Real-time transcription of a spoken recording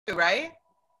right?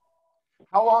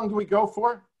 How long do we go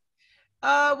for?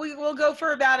 We will go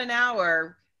for about an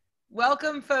hour.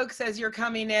 Welcome, folks, as you're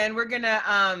coming in. We're gonna,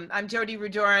 I'm Jodi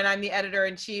Rudoren. I'm the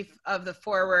editor-in-chief of The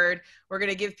Forward. We're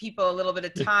gonna give people a little bit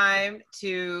of time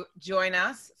to join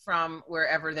us from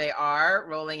wherever they are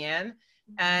rolling in.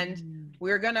 And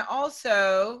we're gonna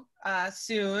also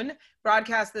soon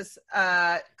broadcast this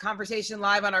conversation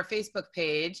live on our Facebook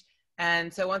page.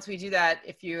 And so once we do that,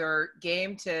 if you're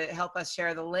game to help us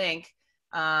share the link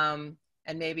and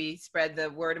maybe spread the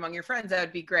word among your friends, that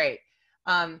would be great.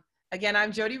 Again,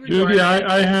 I'm Jodi Rudoren. Jodi,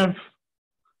 I have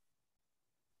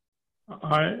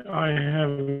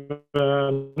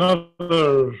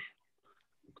another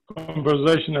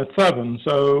conversation at 7,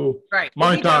 so right.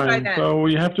 my time. So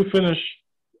we have to finish.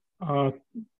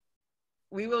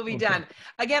 We will be done.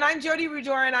 Again, I'm Jodi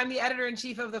Rudoren. I'm the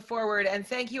editor-in-chief of The Forward, and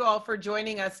thank you all for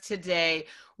joining us today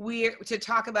to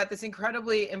talk about this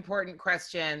incredibly important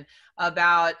question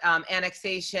about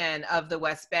annexation of the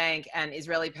West Bank and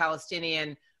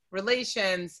Israeli-Palestinian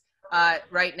relations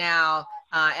right now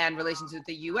and relations with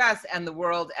the US and the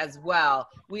world as well.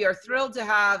 We are thrilled to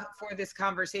have for this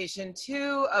conversation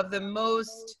two of the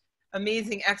most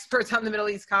amazing experts on the Middle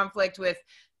East conflict with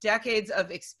decades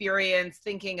of experience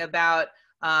thinking about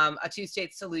a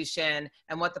two-state solution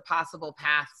and what the possible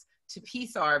paths to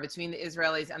peace are between the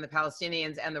Israelis and the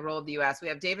Palestinians and the role of the US. We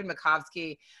have David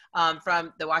Makovsky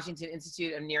from the Washington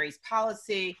Institute of Near East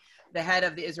Policy, the head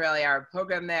of the Israeli-Arab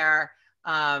program there.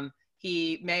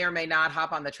 He may or may not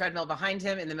hop on the treadmill behind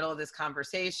him in the middle of this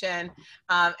conversation.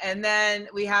 And then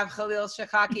we have Khalil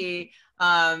Shikaki,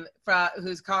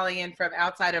 who's calling in from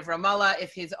outside of Ramallah.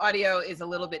 If his audio is a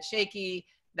little bit shaky,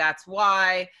 that's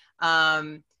why.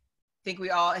 I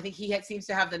think he seems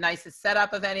to have the nicest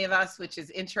setup of any of us, which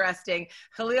is interesting.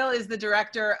 Khalil is the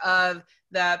director of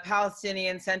the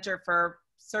Palestinian Center for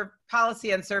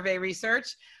Policy and Survey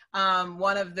Research.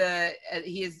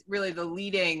 He is really the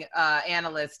leading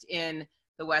analyst in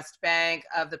the West Bank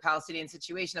of the Palestinian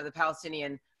situation, of the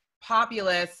Palestinian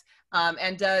populace,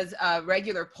 and does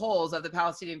regular polls of the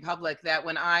Palestinian public that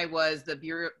when I was the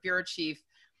bureau chief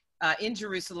in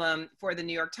Jerusalem for the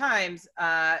New York Times,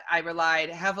 I relied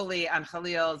heavily on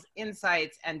Khalil's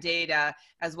insights and data,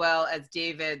 as well as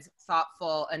David's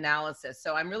thoughtful analysis.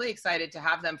 So I'm really excited to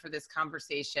have them for this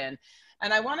conversation.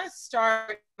 And I want to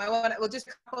start, just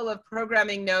a couple of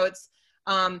programming notes.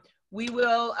 We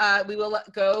will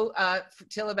go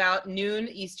till about noon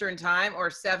Eastern time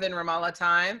or 7 Ramallah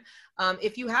time.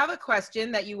 If you have a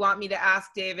question that you want me to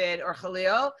ask David or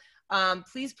Khalil,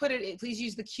 please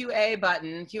use the Q&A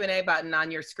button on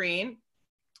your screen.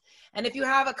 And if you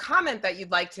have a comment that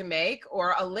you'd like to make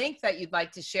or a link that you'd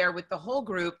like to share with the whole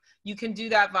group, you can do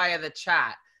that via the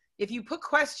chat. If you put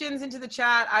questions into the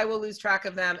chat, I will lose track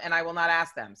of them and I will not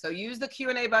ask them. So use the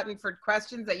Q&A button for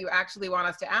questions that you actually want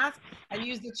us to ask, and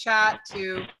use the chat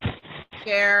to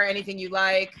share anything you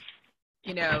like,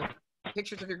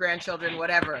 pictures of your grandchildren,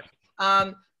 whatever.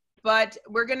 But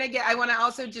I want to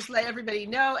also just let everybody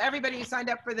know, everybody who signed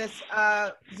up for this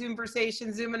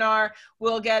Zoominar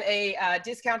will get a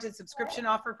discounted subscription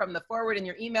offer from The Forward in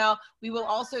your email. We will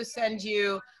also send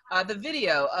you the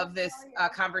video of this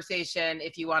conversation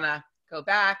if you want to go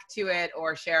back to it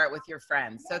or share it with your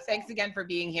friends. So thanks again for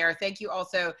being here. Thank you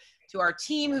also to our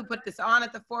team who put this on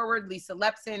at The Forward, Lisa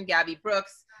Lepson, Gabby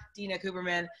Brooks, Dina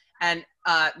Kuberman, and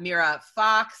Mira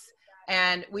Fox.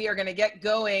 And we are going to get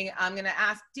going. I'm going to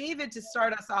ask David to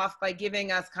start us off by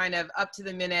giving us kind of up to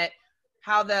the minute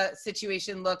how the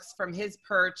situation looks from his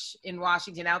perch in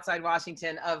Washington, outside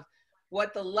Washington, of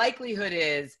what the likelihood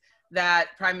is that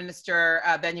Prime Minister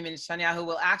Benjamin Netanyahu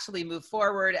will actually move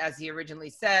forward, as he originally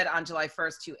said, on July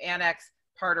 1st to annex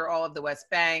part or all of the West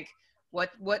Bank.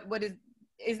 What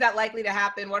is that likely to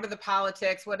happen? What are the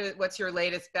politics? What's your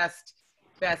latest best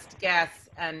guess,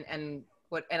 and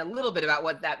a little bit about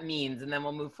what that means, and then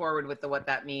we'll move forward with what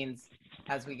that means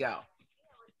as we go.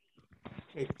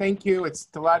 Okay, thank you. It's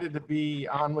delighted to be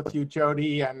on with you,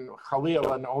 Jodi, and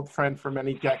Khalil, an old friend for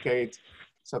many decades.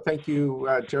 So thank you,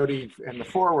 Jodi and The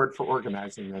Forward, for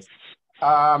organizing this.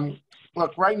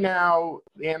 Look, right now,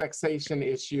 the annexation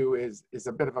issue is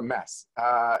a bit of a mess.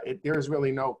 There is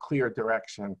really no clear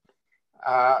direction.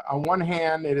 On one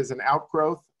hand, it is an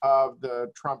outgrowth of the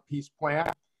Trump peace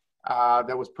plan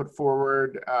that was put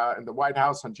forward in the White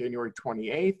House on January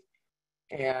 28th.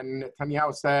 And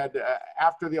Netanyahu said,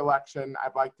 after the election,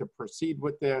 I'd like to proceed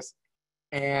with this.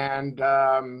 And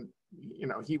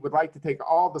he would like to take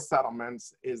all the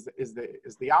settlements is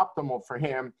the optimal for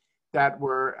him that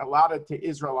were allotted to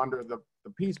Israel under the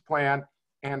peace plan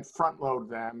and front load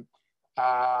them.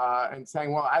 and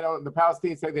saying, well, the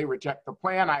Palestinians say they reject the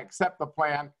plan. I accept the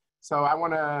plan. So I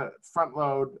want to front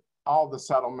load all the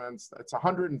settlements. It's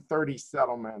 130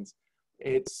 settlements.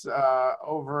 It's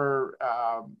over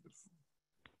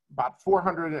about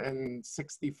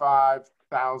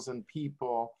 465,000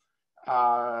 people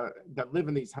that live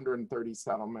in these 130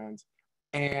 settlements,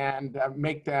 and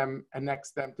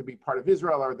annex them to be part of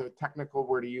Israel, or the technical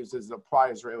word he uses, apply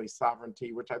Israeli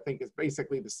sovereignty, which I think is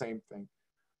basically the same thing.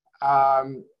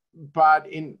 But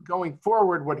in going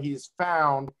forward, what he's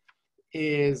found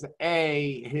is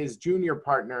his junior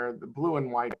partner, the Blue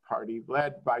and White Party,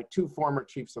 led by two former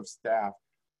chiefs of staff,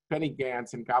 Benny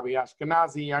Gantz and Gabi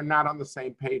Ashkenazi, are not on the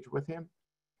same page with him.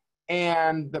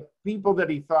 And the people that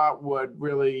he thought would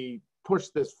really push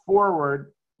this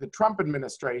forward, the Trump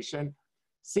administration,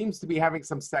 seems to be having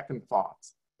some second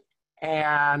thoughts.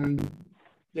 And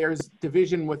there's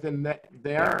division within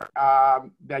there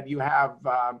that you have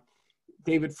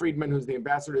David Friedman, who's the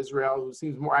ambassador to Israel, who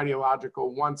seems more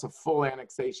ideological, wants a full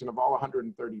annexation of all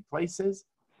 130 places.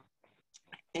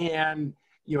 And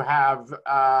you have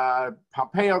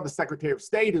Pompeo, the Secretary of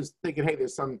State, who's thinking, hey,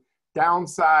 there's some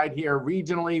downside here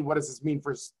regionally. What does this mean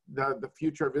for the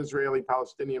future of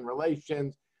Israeli-Palestinian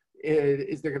relations?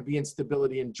 Is there going to be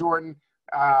instability in Jordan?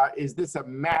 Is this a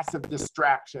massive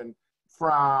distraction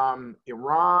from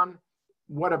Iran?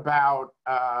 What about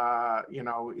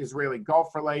Israeli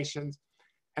Gulf relations?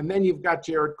 And then you've got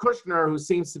Jared Kushner, who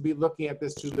seems to be looking at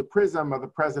this through the prism of the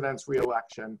president's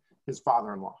reelection, his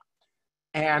father-in-law.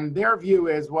 And their view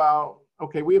is, well,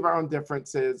 okay, we have our own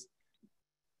differences.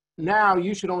 Now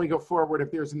you should only go forward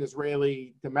if there's an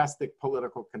Israeli domestic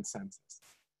political consensus.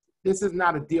 This is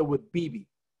not a deal with Bibi,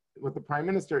 with the prime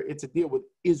minister, it's a deal with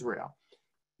Israel.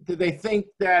 Do they think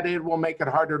that it will make it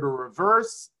harder to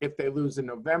reverse if they lose in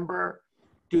November?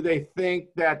 Do they think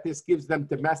that this gives them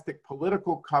domestic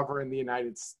political cover in the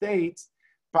United States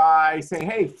by saying,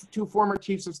 hey, two former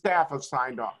chiefs of staff have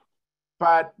signed off?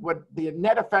 But what the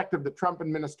net effect of the Trump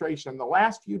administration the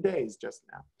last few days just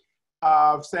now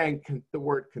of saying the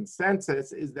word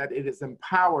consensus is that it has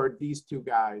empowered these two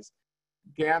guys,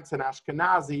 Gantz and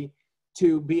Ashkenazi,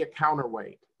 to be a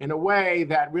counterweight in a way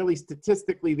that really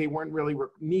statistically they weren't really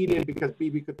needed because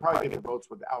Bibi could probably get the votes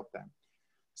without them.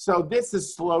 So this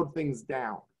has slowed things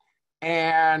down.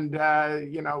 And,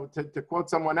 to quote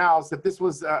someone else, if this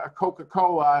was a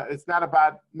Coca-Cola, it's not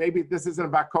about, maybe this isn't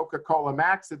about Coca-Cola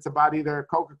Max, it's about either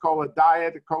Coca-Cola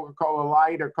Diet, Coca-Cola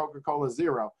Light, or Coca-Cola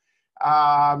Zero.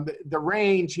 The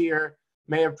range here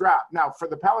may have dropped. Now, for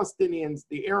the Palestinians,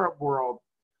 the Arab world,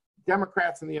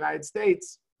 Democrats in the United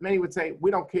States, many would say,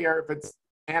 we don't care if it's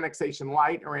annexation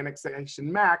light or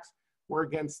annexation max, we're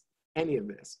against any of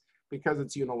this because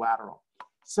it's unilateral.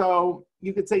 So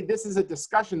you could say this is a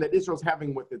discussion that Israel's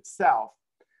having with itself,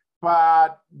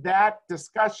 but that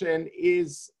discussion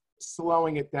is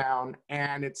slowing it down.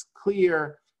 And it's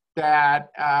clear that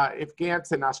if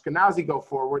Gantz and Ashkenazi go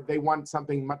forward, they want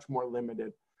something much more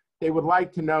limited. They would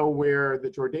like to know where the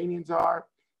Jordanians are.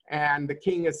 And the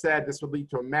king has said this would lead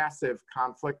to a massive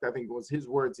conflict. I think it was his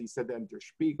words. He said that in Der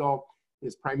Spiegel.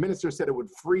 His prime minister said it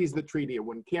would freeze the treaty. It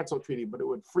wouldn't cancel the treaty, but it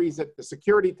would freeze it. The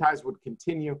security ties would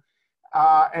continue.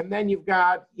 And then you've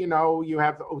got, you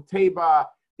have Otaiba,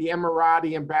 the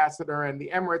Emirati ambassador, and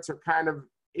the Emirates are kind of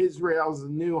Israel's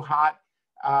new hot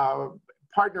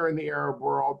partner in the Arab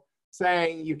world,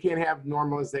 saying you can't have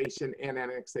normalization and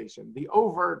annexation. The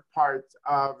overt parts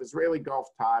of Israeli Gulf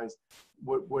ties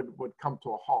would come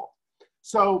to a halt.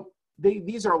 So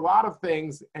these are a lot of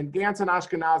things, and Gantz and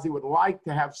Ashkenazi would like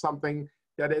to have something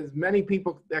that as many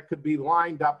people that could be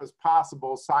lined up as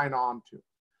possible sign on to.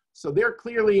 So they're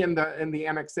clearly in the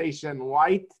annexation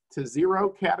light to zero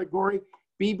category.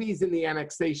 Bibi's in the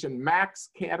annexation max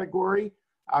category,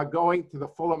 going to the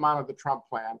full amount of the Trump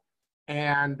plan.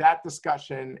 And that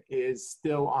discussion is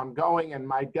still ongoing. And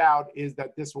my doubt is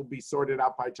that this will be sorted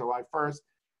out by July 1st,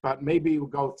 but maybe we'll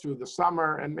go through the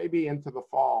summer and maybe into the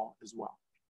fall as well.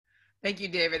 Thank you,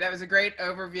 David. That was a great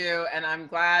overview, and I'm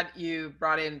glad you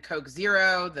brought in Coke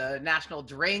Zero, the national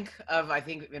drink of, I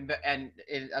think,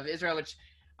 of Israel, which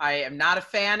I am not a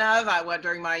fan of. I went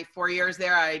during my 4 years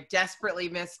there. I desperately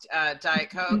missed Diet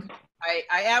Coke.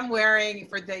 I am wearing,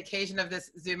 for the occasion of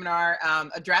this Zoominar,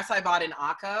 a dress I bought in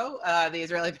Akko, the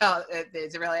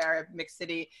Israeli Arab mixed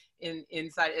city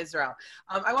inside Israel.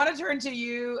 I want to turn to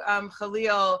you,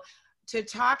 Khalil, to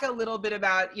talk a little bit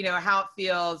about how it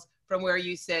feels from where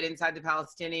you sit inside the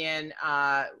Palestinian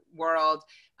world.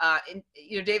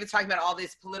 David's talking about all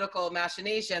these political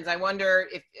machinations. I wonder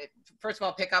if first of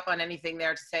all, pick up on anything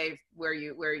there to say where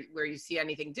you see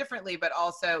anything differently, but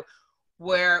also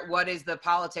what is the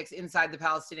politics inside the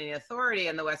Palestinian Authority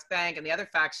and the West Bank and the other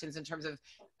factions in terms of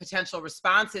potential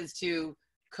responses to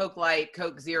Coke Light,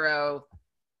 Coke Zero,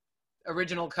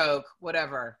 Original Coke,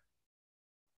 whatever.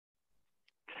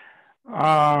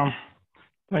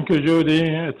 Thank you, Jodi.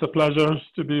 It's a pleasure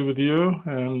to be with you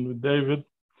and with David.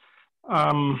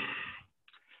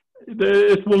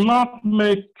 It will not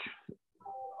make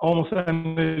almost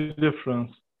any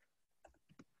difference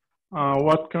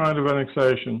what kind of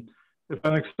annexation. If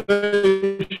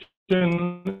annexation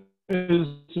is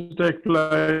to take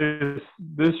place,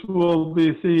 this will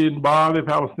be seen by the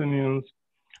Palestinians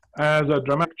as a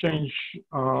dramatic change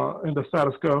in the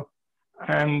status quo,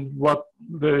 and what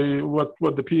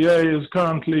the PA is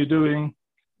currently doing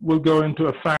will go into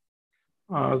effect.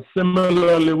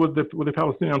 Similarly, with the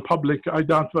Palestinian public, I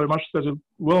doubt very much that it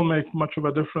will make much of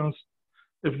a difference.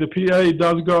 If the PA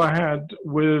does go ahead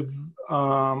with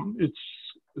its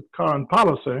current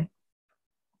policy,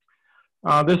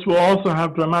 this will also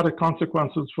have dramatic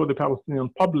consequences for the Palestinian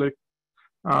public.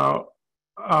 Both,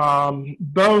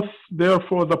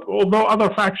 therefore, although other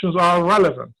factions are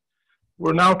relevant,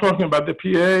 we're now talking about the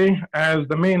PA as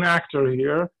the main actor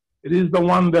here. It is the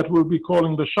one that will be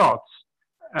calling the shots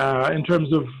in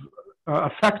terms of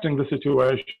affecting the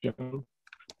situation.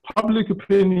 Public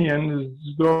opinion is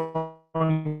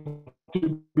going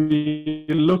to be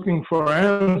looking for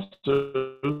answers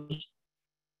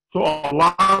to a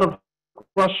lot of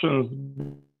questions.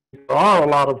 There are a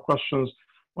lot of questions.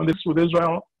 When this with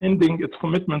Israel ending its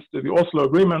commitments to the Oslo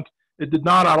Agreement, it did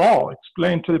not at all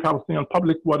explain to the Palestinian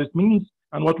public what it means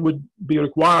and what would be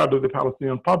required of the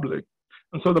Palestinian public.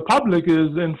 And so the public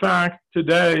is, in fact,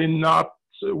 today not,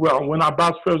 well, when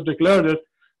Abbas first declared it,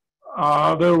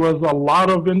 there was a lot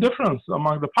of indifference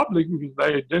among the public because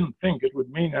they didn't think it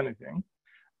would mean anything.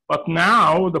 But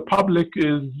now the public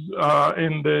is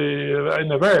in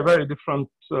a very, very different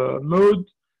mood.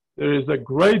 There is a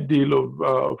great deal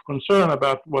of concern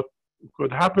about what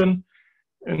could happen.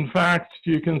 In fact,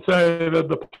 you can say that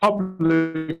the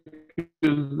public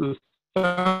is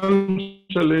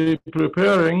essentially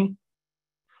preparing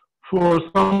for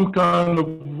some kind of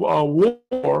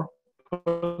war,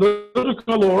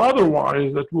 political or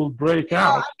otherwise, that will break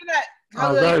out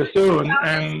very soon.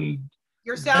 And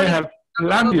they have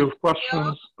plenty of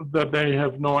questions that they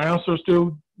have no answers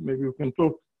to. Maybe we can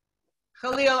talk.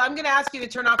 Khalil, I'm going to ask you to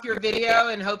turn off your video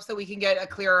in hopes that we can get a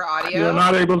clearer audio. You're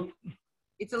not able.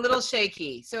 It's a little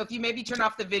shaky. So if you maybe turn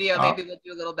off the video, maybe we'll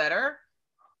do a little better.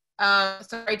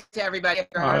 Sorry to everybody.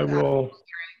 I will.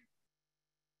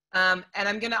 And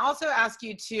I'm going to also ask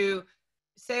you to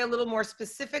say a little more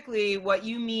specifically what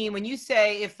you mean when you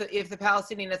say if the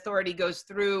Palestinian Authority goes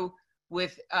through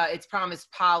with its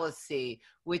promised policy,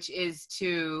 which is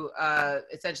to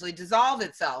essentially dissolve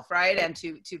itself, right? And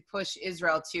to push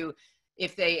Israel to,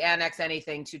 if they annex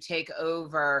anything, to take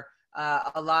over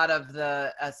a lot of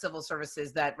the civil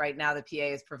services that right now the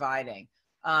PA is providing.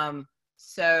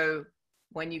 So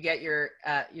when you get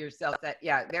yourself that,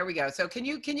 yeah, there we go. So can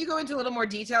you go into a little more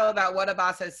detail about what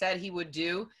Abbas has said he would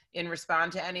do in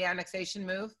response to any annexation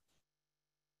move?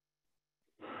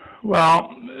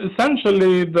 Well,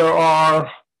 essentially there are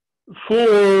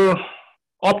 4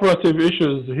 operative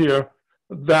issues here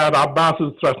that Abbas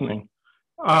is threatening.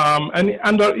 And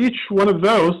under each one of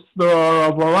those, there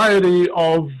are a variety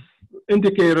of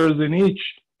indicators in each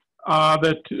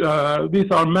that these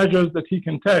are measures that he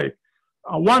can take.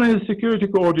 One is security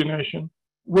coordination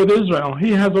with Israel.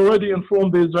 He has already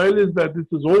informed the Israelis that this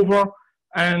is over.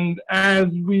 And as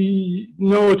we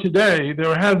know today,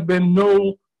 there has been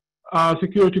no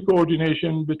security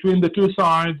coordination between the two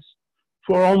sides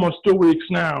for almost 2 weeks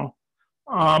now.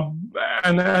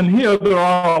 And here there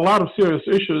are a lot of serious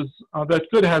issues that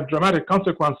could have dramatic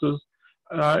consequences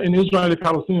in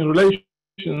Israeli-Palestinian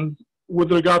relations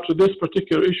with regard to this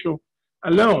particular issue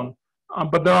alone.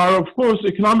 But there are, of course,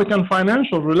 economic and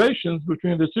financial relations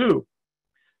between the two.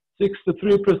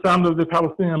 63% of the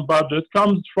Palestinian budget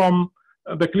comes from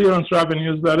the clearance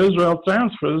revenues that Israel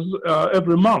transfers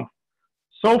every month.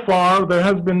 So far, there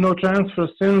has been no transfer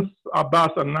since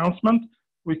Abbas' announcement.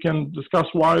 We can discuss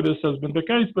why this has been the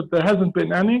case, but there hasn't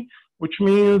been any, which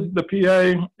means the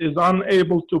PA is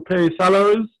unable to pay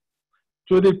salaries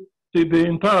to the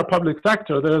entire public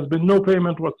sector. There has been no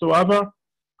payment whatsoever.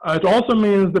 It also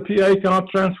means the PA cannot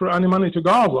transfer any money to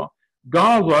Gaza.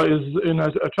 Gaza is in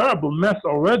a terrible mess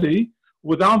already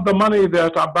without the money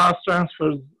that Abbas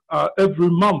transfers every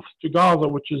month to Gaza,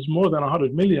 which is more than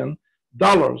 $100 million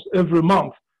every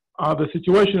month. The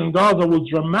situation in Gaza will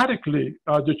dramatically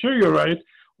deteriorate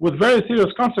with very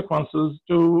serious consequences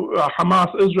to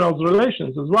Hamas-Israel's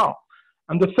relations as well.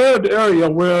 And the third area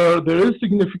where there is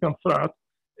significant threat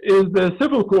is the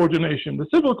civil coordination. The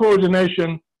civil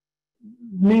coordination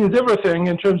means everything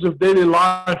in terms of daily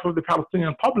life of the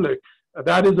Palestinian public.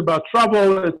 That is about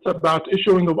travel, it's about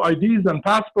issuing of IDs and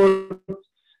passports,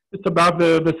 it's about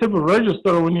the civil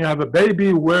register when you have a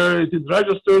baby, where it is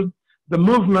registered, the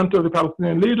movement of the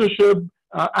Palestinian leadership,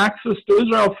 access to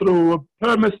Israel through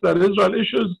permits that Israel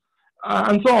issues,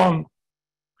 and so on.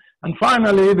 And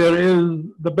finally, there is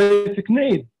the basic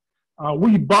needs.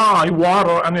 We buy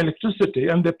water and electricity,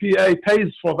 and the PA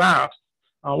pays for that.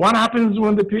 What happens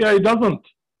when the PA doesn't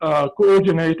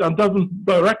coordinate and doesn't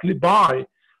directly buy?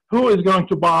 Who is going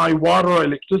to buy water,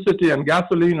 electricity, and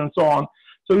gasoline, and so on?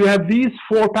 So you have these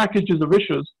four packages of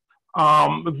issues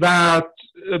that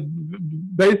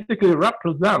basically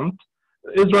represent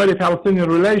Israeli-Palestinian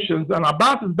relations. And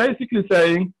Abbas is basically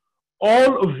saying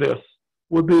all of this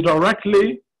will be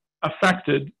directly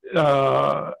affected,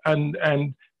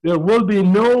 and there will be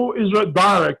no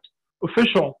direct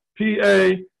official PA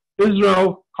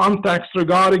Israel context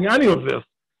regarding any of this.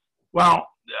 Well,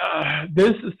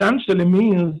 this essentially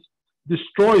means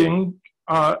destroying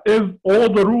if all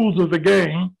the rules of the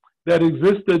game that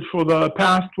existed for the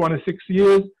past 26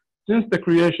 years since the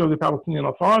creation of the Palestinian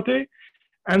Authority,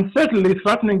 and certainly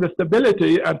threatening the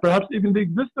stability and perhaps even the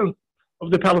existence of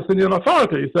the Palestinian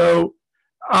Authority. So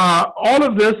all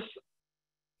of this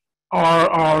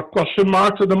are question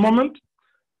marks at the moment.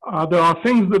 There are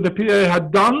things that the PA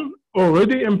had done,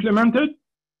 already implemented,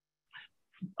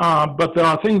 but there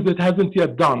are things it hasn't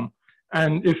yet done.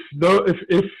 And if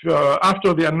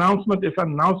after the announcement, if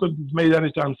an announcement is made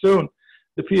anytime soon,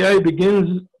 the PA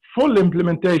begins full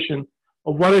implementation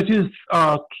of what it is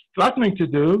threatening to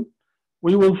do,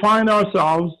 we will find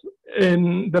ourselves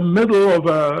in the middle of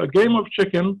a game of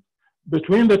chicken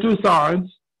between the two sides,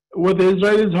 with the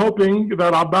Israelis hoping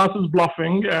that Abbas is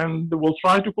bluffing and will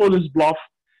try to call his bluff.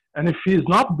 And if he's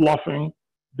not bluffing,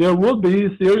 there will be a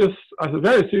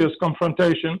very serious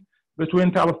confrontation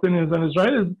between Palestinians and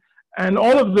Israelis. And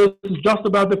all of this is just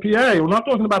about the PA. We're not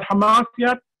talking about Hamas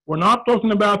yet. We're not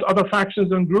talking about other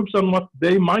factions and groups and what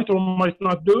they might or might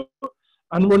not do.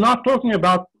 And we're not talking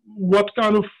about what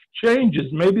kind of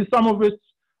changes. Maybe some of it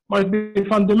might be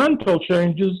fundamental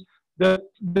changes that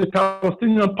the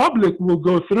Palestinian public will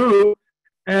go through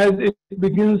as it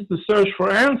begins to search for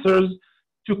answers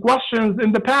to questions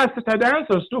in the past it had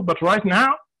answers to. But right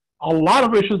now, a lot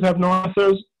of issues have no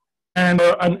answers. And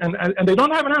they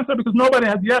don't have an answer because nobody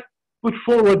has yet put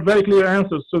forward very clear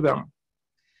answers to them.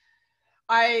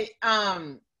 I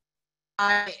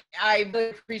really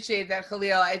appreciate that,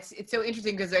 Khalil. It's so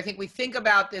interesting because I think we think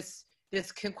about this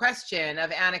question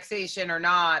of annexation or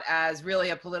not as really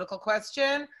a political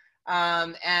question,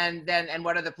 and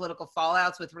what are the political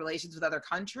fallouts with relations with other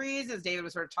countries, as David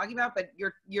was sort of talking about. But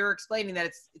you're explaining that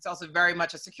it's also very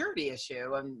much a security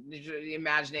issue and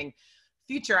imagining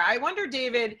future. I wonder,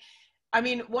 David, I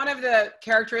mean, one of the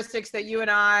characteristics that you and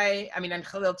I mean, and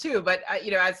Khalil too, but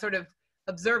as sort of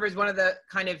observers, one of the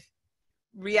kind of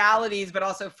realities, but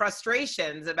also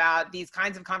frustrations about these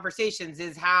kinds of conversations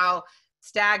is how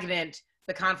stagnant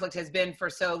the conflict has been for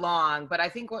so long. But I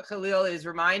think what Khalil is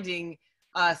reminding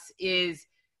us is,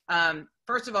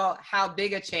 first of all, how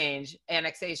big a change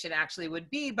annexation actually would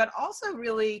be, but also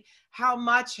really how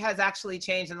much has actually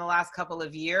changed in the last couple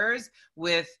of years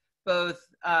with both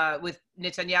with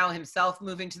Netanyahu himself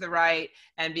moving to the right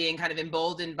and being kind of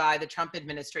emboldened by the Trump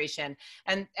administration.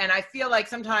 And I feel like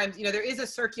sometimes, there is a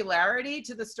circularity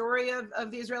to the story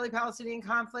of the Israeli-Palestinian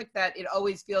conflict, that it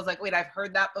always feels like, wait, I've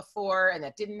heard that before and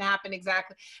that didn't happen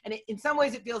exactly. And in some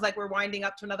ways it feels like we're winding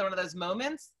up to another one of those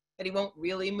moments that he won't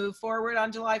really move forward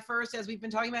on July 1st, as we've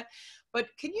been talking about. But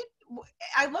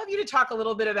I'd love you to talk a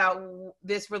little bit about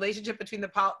this relationship between the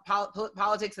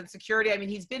politics and security. I mean,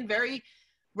 he's been very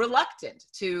reluctant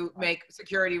to make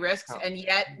security risks, and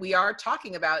yet we are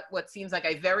talking about what seems like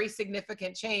a very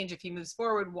significant change if he moves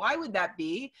forward. Why would that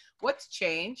be? What's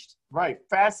changed? Right,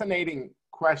 fascinating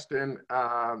question,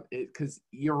 because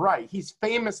you're right. He's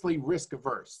famously risk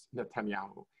averse,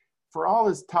 Netanyahu. For all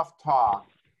his tough talk,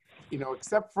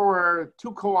 except for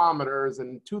 2 kilometers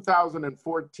in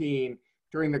 2014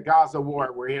 during the Gaza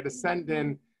war, where he had to send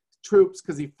in troops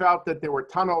because he felt that there were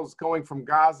tunnels going from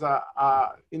Gaza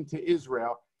into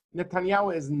Israel,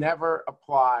 Netanyahu has never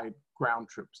applied ground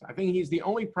troops. I think he's the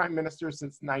only prime minister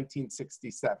since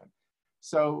 1967.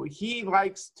 So he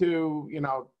likes to,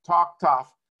 talk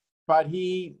tough, but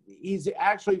he's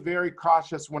actually very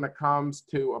cautious when it comes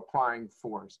to applying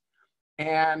force.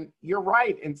 And you're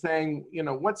right in saying,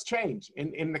 what's changed?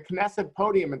 In the Knesset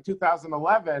podium in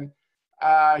 2011,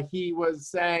 he was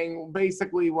saying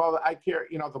basically, well, I care,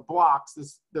 you know, the blocks,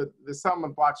 the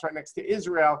settlement blocks right next to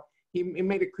Israel, he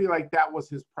made it clear like that was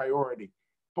his priority.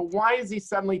 But why is he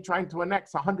suddenly trying to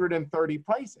annex 130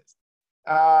 places?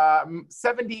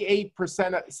 78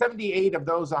 of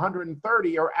those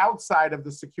 130 are outside of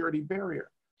the security barrier.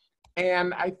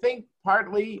 And I think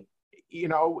partly, you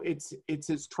know, it's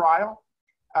his trial.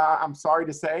 I'm sorry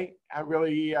to say,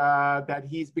 that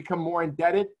he's become more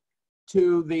indebted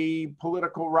to the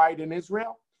political right in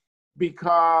Israel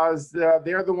because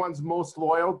they're the ones most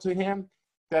loyal to him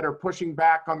that are pushing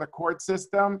back on the court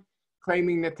system,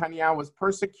 claiming Netanyahu was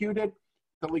persecuted.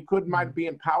 The Likud might be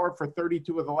in power for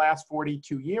 32 of the last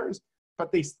 42 years,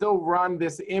 but they still run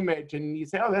this image. And you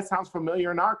say, oh, that sounds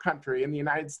familiar in our country, in the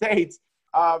United States,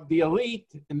 of the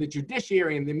elite and the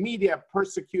judiciary and the media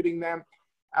persecuting them.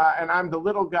 And I'm the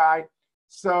little guy.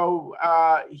 So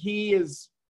he is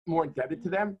more indebted to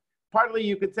them. Partly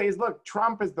you could say is, look,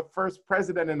 Trump is the first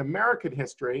president in American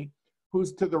history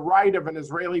who's to the right of an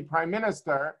Israeli prime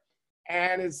minister,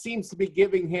 and it seems to be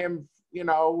giving him, an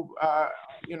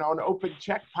open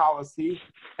check policy,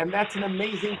 and that's an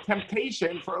amazing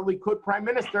temptation for a Likud prime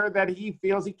minister that he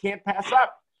feels he can't pass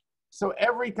up. So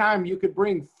every time you could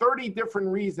bring 30 different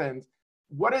reasons,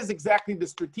 what is exactly the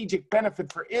strategic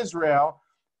benefit for Israel?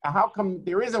 How come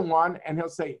there isn't one? And he'll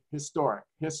say historic,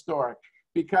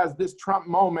 because this Trump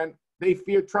moment, they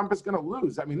fear Trump is going to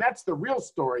lose. I mean, that's the real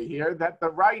story here, that the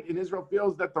right in Israel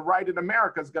feels that the right in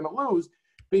America is going to lose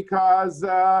because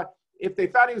if they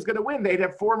thought he was going to win, they'd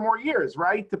have 4 more years,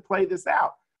 right, to play this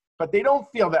out. But they don't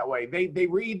feel that way. They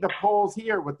read the polls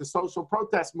here with the social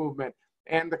protest movement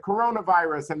and the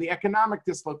coronavirus and the economic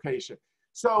dislocation.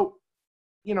 So,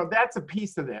 that's a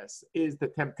piece of this, is the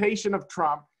temptation of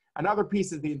Trump. Another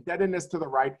piece is the indebtedness to the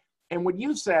right. And what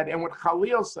you said, and what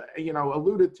Khalil,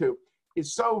 alluded to,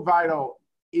 is so vital,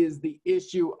 is the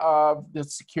issue of the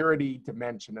security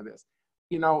dimension of this.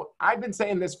 I've been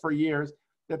saying this for years,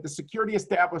 that the security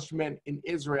establishment in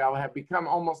Israel have become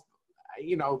almost,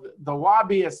 the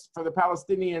lobbyists for the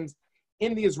Palestinians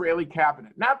in the Israeli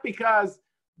cabinet, not because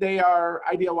they are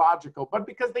ideological, but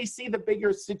because they see the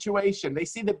bigger situation. They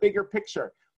see the bigger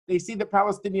picture. They see the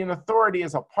Palestinian Authority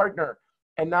as a partner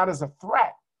and not as a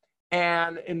threat.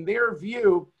 And in their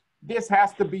view, this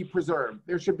has to be preserved.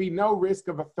 There should be no risk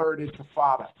of a third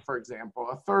intifada, for example,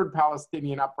 a third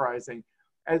Palestinian uprising,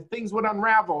 as things would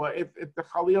unravel if the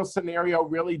Khalil scenario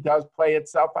really does play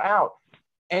itself out.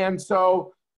 And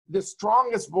so the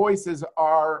strongest voices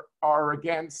are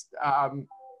against,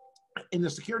 in the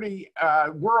security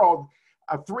world,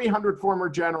 300 former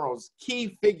generals,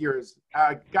 key figures,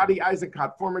 Gadi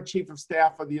Eisenkot, former chief of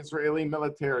staff of the Israeli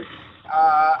military,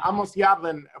 Amos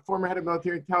Yadlin, former head of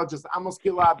military intelligence, Amos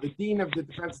Gilad, the dean of the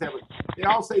defense establishment. They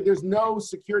all say there's no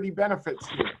security benefits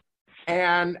here.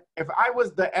 And if I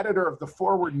was the editor of the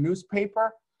Forward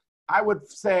newspaper, I would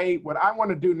say what I want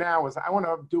to do now is I want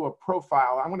to do a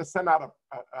profile. I want to send out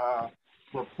a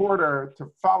reporter to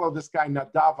follow this guy,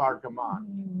 Nadav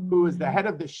Argaman, who is the head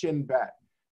of the Shin Bet.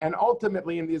 And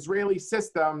ultimately, in the Israeli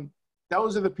system,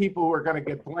 those are the people who are going to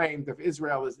get blamed if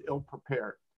Israel is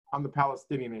ill-prepared on the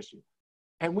Palestinian issue.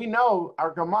 And we know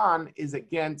Argaman is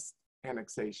against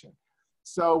annexation.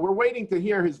 So we're waiting to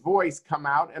hear his voice come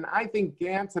out. And I think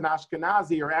Gantz and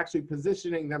Ashkenazi are actually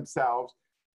positioning themselves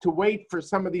to wait for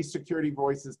some of these security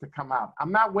voices to come out.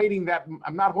 I'm not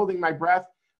holding my breath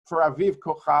for Aviv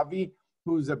Kochavi,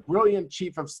 who's a brilliant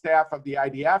chief of staff of the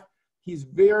IDF. He's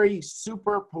very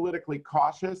super politically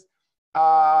cautious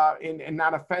in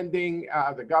not offending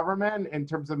the government in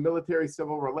terms of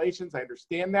military-civil relations. I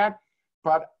understand that.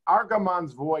 But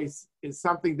Argaman's voice is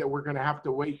something that we're going to have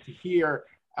to wait to hear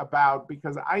about,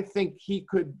 because I think he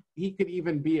could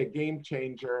even be a game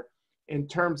changer in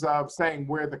terms of saying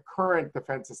where the current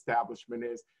defense establishment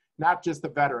is, not just the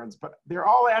veterans. But they're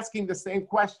all asking the same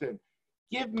question.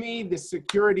 Give me the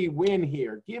security win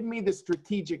here. Give me the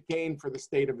strategic gain for the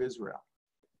state of Israel.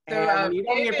 And when you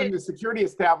don't hear from the security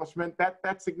establishment,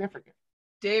 that's significant.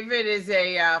 David is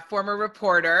a former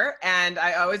reporter, and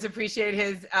I always appreciate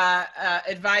his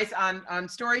advice on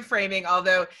story framing,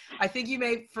 although I think you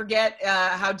may forget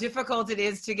how difficult it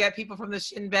is to get people from the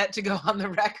Shin Bet to go on the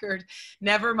record.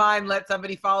 Never mind, let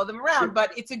somebody follow them around.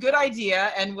 But it's a good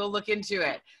idea, and we'll look into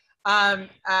it.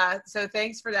 So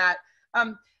thanks for that.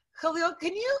 Khalil,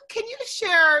 can you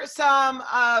share some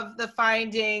of the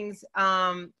findings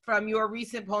from your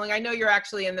recent polling? I know you're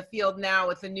actually in the field now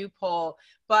with the new poll,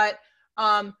 but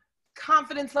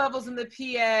confidence levels in the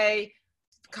PA,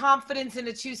 confidence in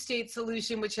a two-state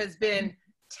solution, which has been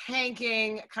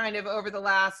tanking kind of over the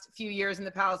last few years in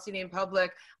the Palestinian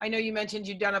public. I know you mentioned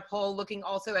you've done a poll looking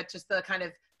also at just the kind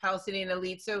of Palestinian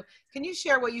elite. So can you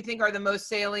share what you think are the most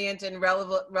salient and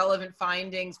relevant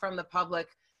findings from the public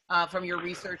from your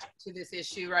research to this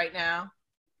issue right now?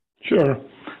 Sure.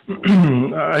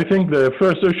 I think the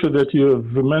first issue that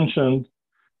you've mentioned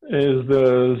is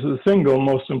the single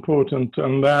most important,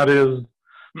 and that is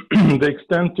the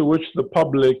extent to which the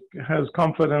public has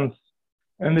confidence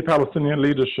in the Palestinian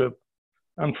leadership.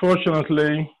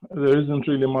 Unfortunately, there isn't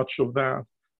really much of that.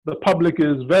 The public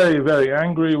is very, very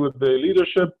angry with the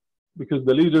leadership because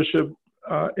the leadership,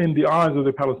 in the eyes of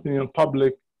the Palestinian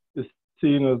public, is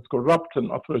seen as corrupt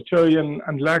and authoritarian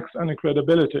and lacks any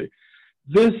credibility.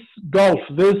 This gulf,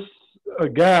 this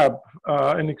gap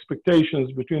in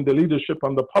expectations between the leadership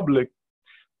and the public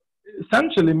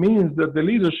essentially means that the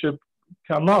leadership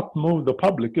cannot move the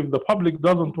public. If the public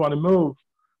doesn't want to move,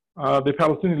 the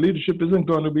Palestinian leadership isn't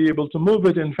going to be able to move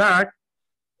it. In fact,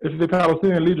 if the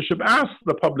Palestinian leadership asks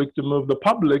the public to move, the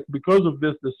public, because of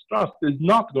this distrust, is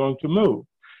not going to move.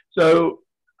 So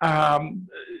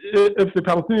if the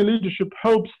Palestinian leadership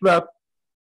hopes that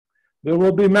there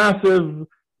will be mass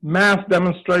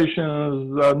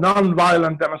demonstrations,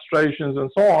 non-violent demonstrations, and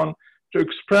so on, to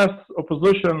express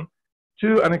opposition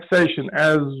to annexation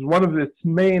as one of its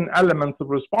main elements of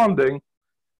responding,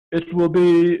 it will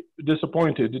be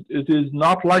disappointed. It is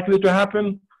not likely to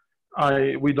happen.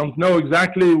 We don't know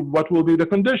exactly what will be the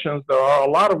conditions. There are a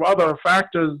lot of other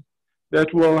factors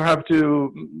that will have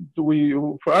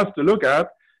for us to look at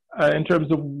in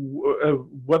terms of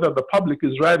whether the public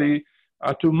is ready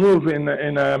to move in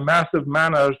a massive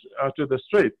manner to the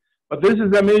street. But this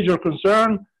is a major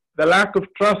concern. The lack of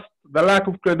trust, the lack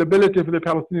of credibility for the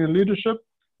Palestinian leadership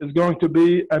is going to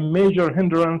be a major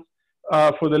hindrance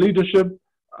for the leadership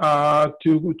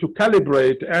to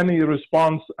calibrate any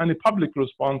response, any public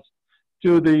response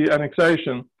to the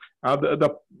annexation.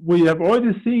 We have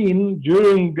already seen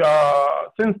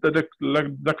since the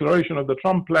declaration of the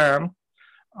Trump plan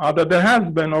that there has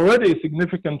been already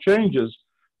significant changes.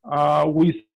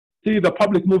 We see the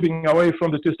public moving away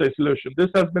from the two-state solution.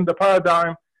 This has been the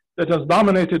paradigm that has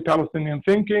dominated Palestinian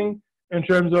thinking in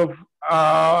terms of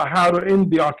how to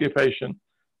end the occupation.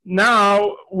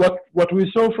 Now, what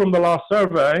we saw from the last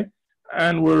survey,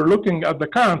 and we're looking at the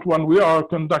current one we are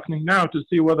conducting now to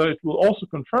see whether it will also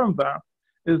confirm that,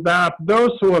 is that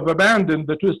those who have abandoned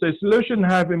the two-state solution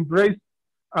have embraced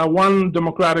one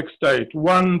democratic state,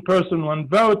 one person, one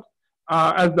vote,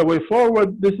 as the way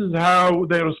forward. This is how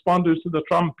they responded to the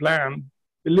Trump plan,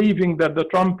 believing that the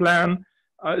Trump plan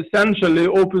essentially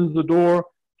opens the door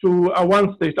to a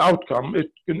one-state outcome.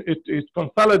 It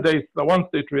consolidates the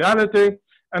one-state reality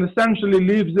and essentially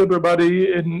leaves everybody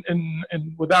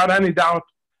without any doubt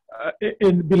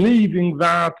in believing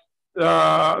that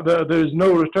there is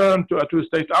no return to a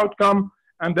two-state outcome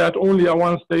and that only a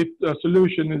one-state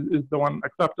solution is the one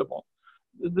acceptable.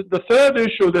 The third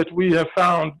issue that we have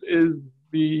found is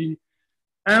the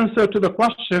answer to the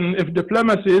question, if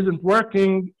diplomacy isn't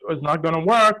working or is not going to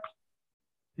work,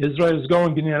 Israel is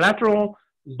going unilateral,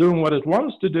 is doing what it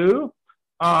wants to do.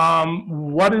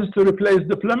 What is to replace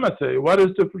diplomacy? What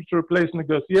is to replace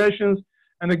negotiations?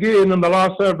 And again, in the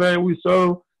last survey, we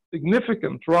saw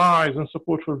significant rise in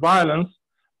support for violence,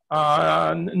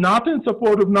 not in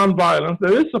support of nonviolence.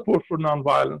 There is support for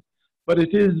nonviolence, but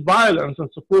it is violence and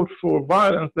support for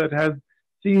violence that has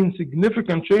seen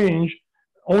significant change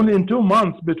only in 2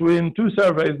 months between two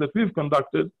surveys that we've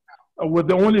conducted, with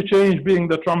the only change being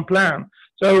the Trump plan.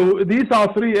 So these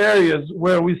are three areas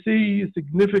where we see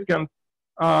significant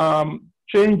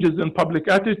changes in public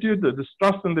attitude, the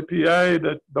distrust in the PA,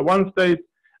 the one state,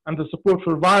 and the support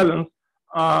for violence,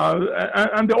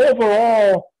 and the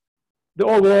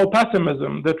overall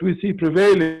pessimism that we see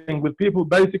prevailing, with people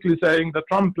basically saying the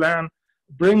Trump plan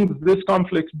brings this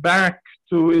conflict back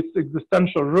to its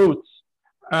existential roots.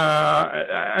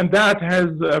 And that has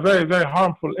a very, very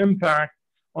harmful impact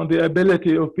on the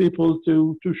ability of people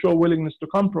to show willingness to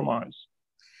compromise.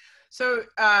 So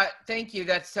thank you.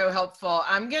 That's so helpful.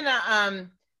 I'm going to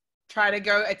try to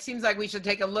go. It seems like we should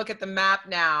take a look at the map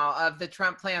now of the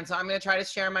Trump plan. So I'm going to try to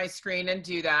share my screen and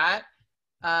do that.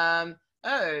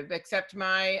 Oh, except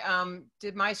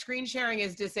my screen sharing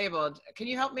is disabled. Can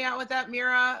you help me out with that,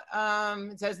 Mira?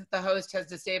 It says that the host has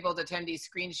disabled attendee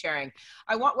screen sharing.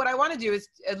 What I want to do is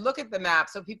look at the map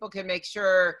so people can make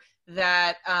sure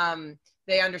that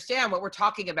they understand what we're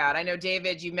talking about. I know,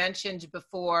 David, you mentioned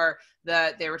before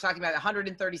that they were talking about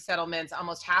 130 settlements,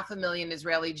 almost 500,000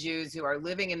 Israeli Jews who are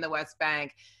living in the West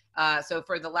Bank. So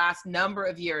for the last number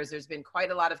of years, there's been quite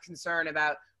a lot of concern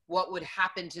about what would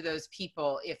happen to those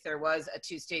people if there was a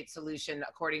two-state solution,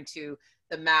 according to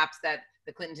the maps that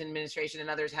the Clinton administration and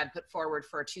others had put forward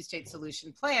for a two-state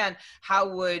solution plan. How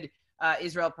would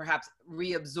Israel perhaps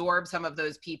reabsorb some of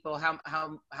those people,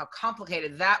 how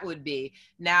complicated that would be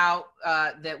now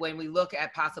that when we look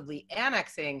at possibly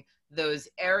annexing those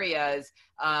areas,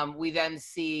 we then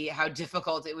see how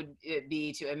difficult it would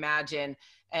be to imagine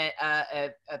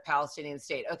a Palestinian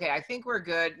state. Okay, I think we're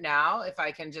good now. If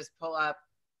I can just pull up,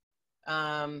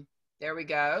 there we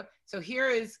go. So here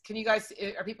is, can you guys,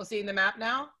 are people seeing the map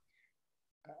now?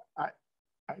 I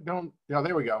don't, no,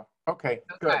 there we go. Okay,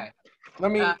 good. Okay.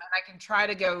 Let me, and I can try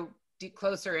to go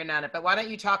closer in on it, but why don't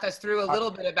you talk us through a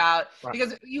little bit about,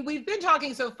 because we've been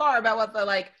talking so far about what the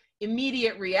like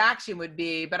immediate reaction would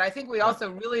be, but I think we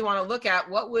also really want to look at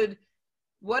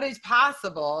what is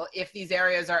possible if these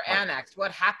areas are annexed.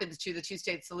 What happens to the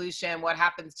two-state solution? What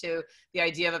happens to the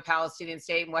idea of a Palestinian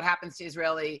state? And what happens to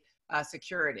Israeli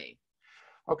security?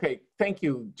 Okay, thank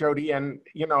you, Jodi. And,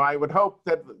 you know, I would hope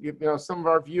that, you know, some of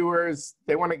our viewers,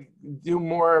 they want to do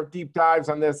more deep dives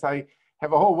on this. I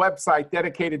have a whole website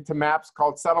dedicated to maps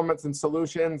called Settlements and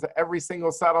Solutions. Every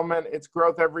single settlement, its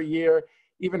growth every year,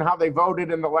 even how they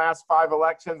voted in the last 5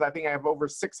 elections. I think I have over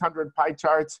 600 pie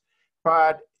charts.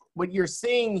 But what you're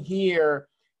seeing here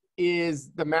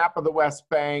is the map of the West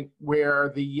Bank,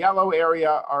 where the yellow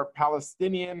area are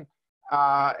Palestinian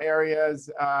areas,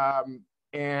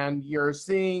 and you're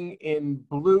seeing in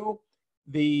blue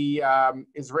the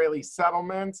Israeli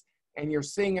settlements, and you're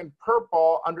seeing in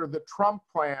purple under the Trump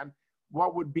plan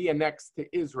what would be annexed to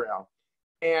Israel.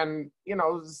 And, you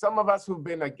know, some of us who've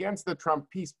been against the Trump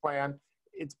peace plan,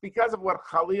 it's because of what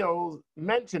Khalil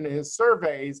mentioned in his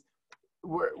surveys.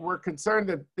 We're concerned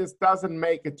that this doesn't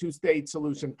make a two-state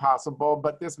solution possible,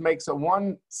 but this makes a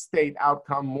one-state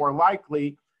outcome more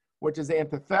likely, which is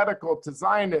antithetical to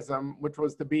Zionism, which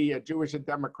was to be a Jewish and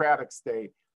democratic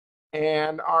state.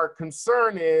 And our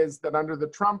concern is that under the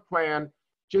Trump plan,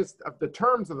 just of the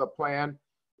terms of the plan,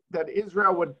 that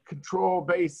Israel would control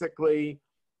basically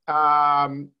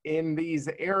in these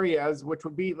areas, which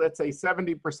would be, let's say,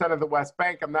 70% of the West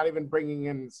Bank. I'm not even bringing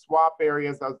in swap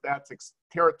areas. That's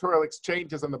territorial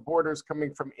exchanges on the borders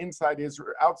coming from inside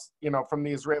Israel, out, you know, from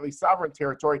the Israeli sovereign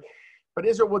territory. But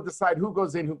Israel will decide who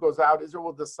goes in, who goes out. Israel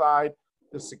will decide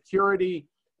the security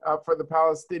for the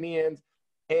Palestinians.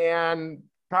 And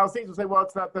Palestinians will say, well,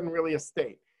 it's not then really a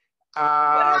state. What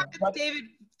happens, David,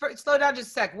 slow down just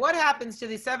a sec. What happens to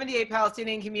the 78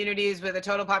 Palestinian communities with a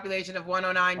total population of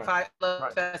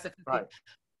 109,500? Right.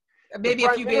 Maybe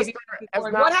a few babies.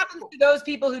 What happens to those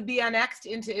people who'd be annexed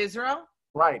into Israel?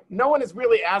 Right. No one has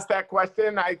really asked that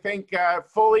question, I think,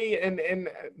 fully in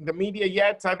the media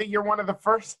yet. I think you're one of the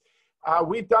first.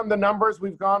 We've done the numbers.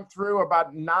 We've gone through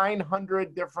about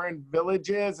 900 different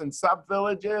villages and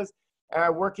sub-villages,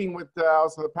 working with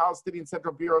also the Palestinian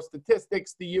Central Bureau of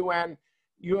Statistics, the UN,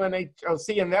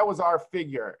 UNHOC, and that was our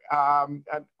figure,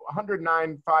 at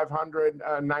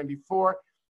 109,594.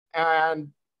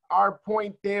 And our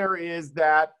point there is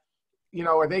that, you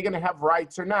know, are they going to have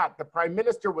rights or not? The prime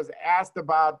minister was asked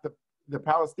about the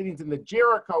Palestinians in the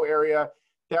Jericho area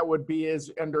that would be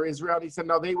under Israel. And he said,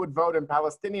 no, they would vote in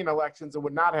Palestinian elections and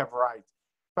would not have rights.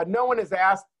 But no one has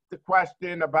asked the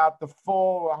question about the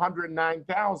full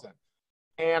 109,000.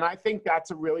 And I think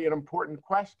that's really an important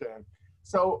question.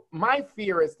 So my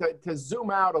fear is to zoom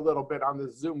out a little bit on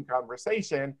the Zoom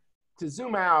conversation. To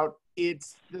zoom out,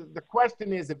 it's the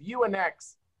question is, if you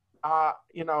annex,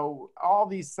 you know, all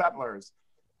these settlers,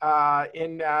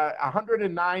 in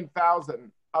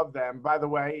 109,000 of them, by the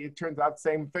way, it turns out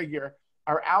same figure,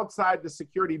 are outside the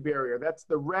security barrier. That's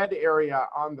the red area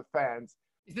on the fence.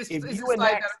 Is this slide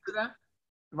better for that?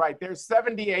 Right, there's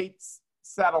 78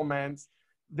 settlements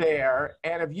there,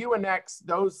 and if you annex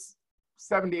those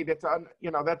 78, it's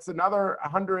you know, that's another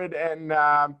 100, and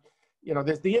you know,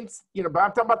 there's the you know, but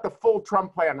I'm talking about the full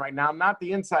Trump plan right now, not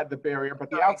the inside the barrier, but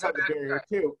the outside the barrier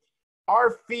too.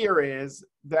 Our fear is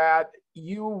that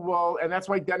you will, and that's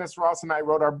why Dennis Ross and I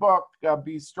wrote our book,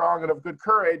 Be Strong and of Good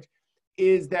Courage,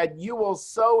 is that you will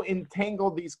so entangle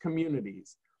these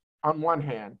communities on one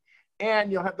hand,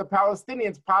 and you'll have the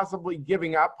Palestinians possibly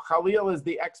giving up. Khalil is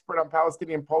the expert on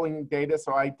Palestinian polling data,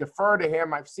 so I defer to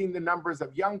him. I've seen the numbers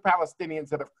of young Palestinians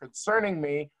that are concerning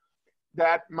me,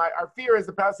 that our fear is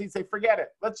the Palestinians say, forget it,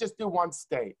 let's just do one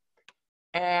state.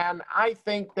 And I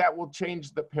think that will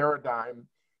change the paradigm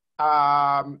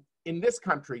in this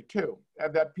country too,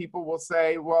 that people will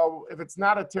say, well, if it's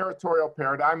not a territorial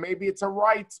paradigm, maybe it's a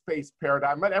rights-based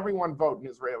paradigm. Let everyone vote in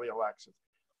Israeli elections.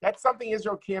 That's something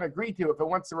Israel can't agree to if it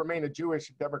wants to remain a Jewish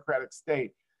and democratic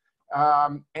state.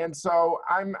 And so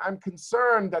I'm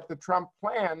concerned that the Trump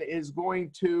plan is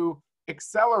going to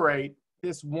accelerate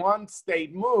this one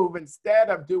state move instead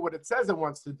of do what it says it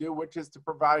wants to do, which is to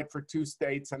provide for two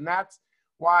states. And that's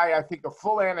why I think a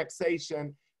full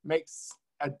annexation makes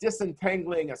a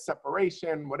disentangling, a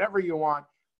separation, whatever you want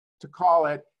to call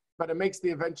it, but it makes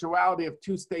the eventuality of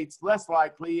two states less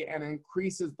likely and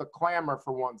increases the clamor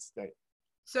for one state.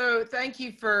 So thank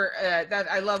you for that.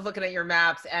 I love looking at your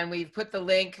maps, and we've put the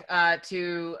link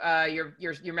to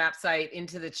your map site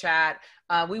into the chat.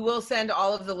 We will send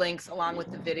all of the links along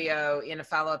with the video in a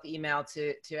follow-up email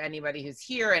to anybody who's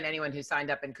here and anyone who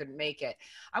signed up and couldn't make it.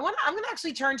 I'm going to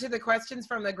actually turn to the questions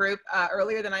from the group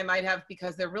earlier than I might have,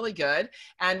 because they're really good.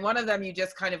 And one of them you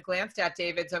just kind of glanced at,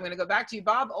 David. So I'm going to go back to you.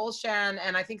 Bob Olshan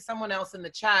and I think someone else in the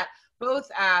chat both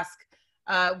ask,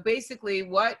 basically,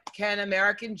 what can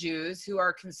American Jews who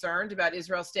are concerned about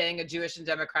Israel staying a Jewish and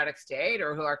democratic state,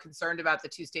 or who are concerned about the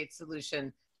two-state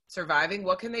solution surviving,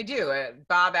 what can they do?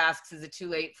 Bob asks, is it too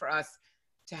late for us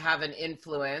to have an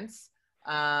influence?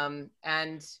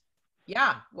 And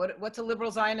yeah, what's a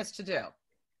liberal Zionist to do?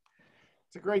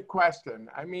 It's a great question.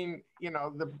 I mean, you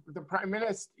know, the prime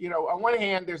minister, you know, on one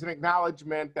hand, there's an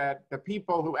acknowledgement that the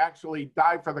people who actually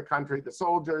died for the country, the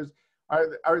soldiers,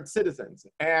 are citizens.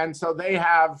 And so they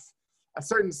have a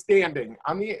certain standing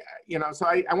on the, you know, so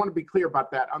I want to be clear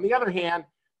about that. On the other hand,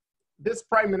 this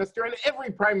prime minister and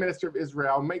every prime minister of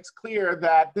Israel makes clear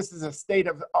that this is a state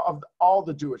of all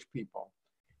the Jewish people.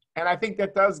 And I think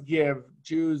that does give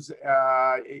Jews,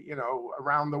 you know,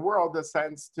 around the world a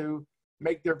sense to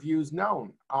make their views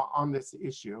known on this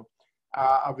issue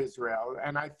of Israel.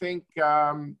 And I think,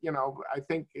 you know, I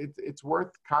think it's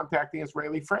worth contacting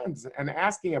Israeli friends and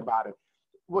asking about it.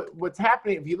 What's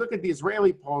happening, if you look at the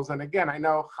Israeli polls, and again, I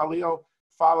know Khalil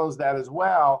follows that as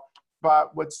well,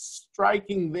 but what's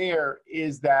striking there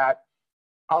is that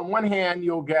on one hand,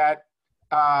 you'll get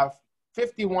 51%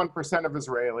 of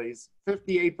Israelis,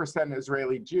 58%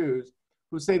 Israeli Jews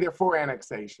who say they're for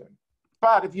annexation.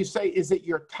 But if you say, is it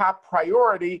your top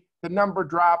priority, the number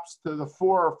drops to the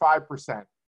 4 or 5%.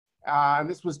 And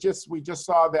this was we just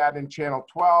saw that in Channel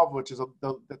 12, which is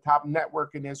the top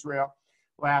network in Israel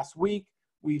last week.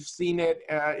 We've seen it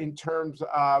in terms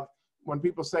of when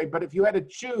people say, but if you had to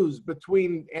choose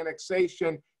between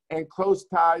annexation and close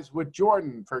ties with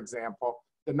Jordan, for example,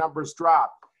 the numbers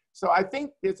drop. So I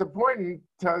think it's important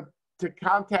to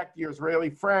contact your Israeli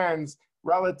friends,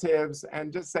 relatives,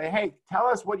 and just say, hey, tell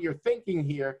us what you're thinking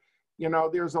here. You know,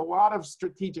 there's a lot of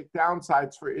strategic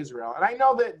downsides for Israel. And I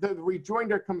know that the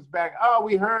rejoinder comes back, oh,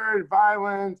 we heard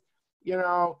violence, you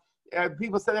know,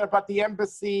 people said that about the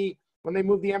embassy when they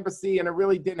moved the embassy and it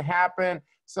really didn't happen.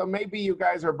 So maybe you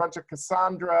guys are a bunch of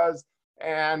Cassandras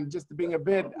and just being a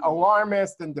bit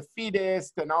alarmist and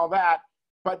defeatist and all that.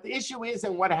 But the issue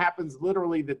isn't what happens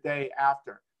literally the day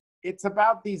after. It's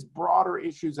about these broader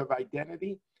issues of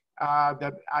identity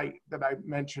that I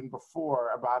mentioned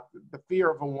before, about the fear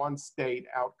of a one-state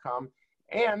outcome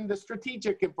and the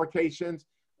strategic implications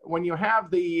when you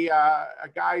have a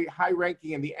guy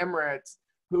high-ranking in the Emirates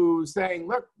who's saying,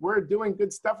 look, we're doing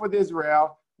good stuff with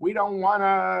Israel. We don't want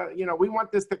to, you know, we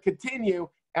want this to continue.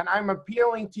 And I'm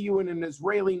appealing to you in an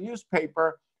Israeli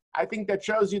newspaper. I think that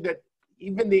shows you that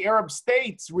even the Arab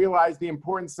states realize the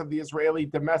importance of the Israeli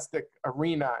domestic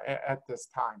arena at this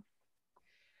time.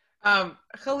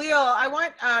 Khalil, I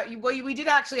want, well, we did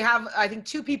actually have, I think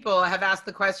 2 people have asked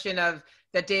the question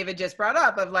that David just brought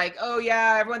up of like, oh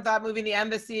yeah, everyone thought moving the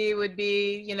embassy would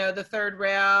be, you know, the third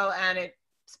rail, and it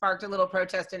sparked a little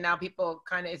protest, and now people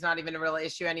kind of, it's not even a real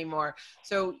issue anymore.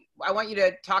 So I want you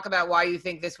to talk about why you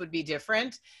think this would be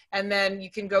different. And then you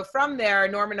can go from there.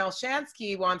 Norman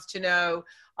Elshansky wants to know,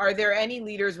 are there any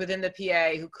leaders within the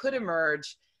PA who could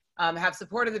emerge, have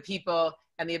support of the people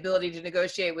and the ability to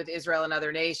negotiate with Israel and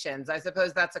other nations? I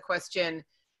suppose that's a question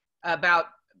about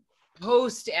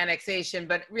post-annexation,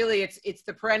 but really it's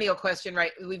the perennial question,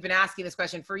 right? We've been asking this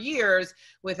question for years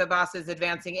with Abbas's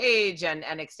advancing age and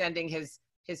extending his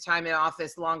time in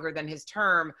office longer than his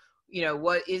term. You know,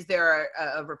 what is there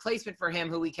a replacement for him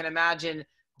who we can imagine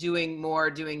doing more,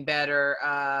 doing better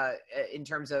in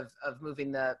terms of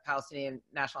moving the Palestinian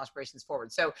national aspirations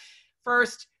forward? So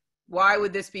first, why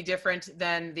would this be different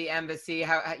than the embassy?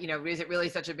 How, you know, is it really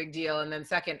such a big deal? And then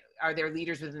second, are there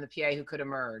leaders within the PA who could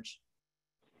emerge?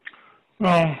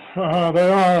 Well,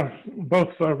 they are both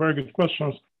very good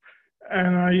questions.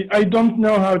 And I don't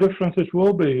know how different it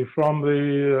will be from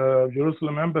the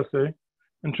Jerusalem embassy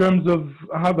in terms of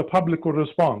how the public will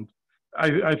respond.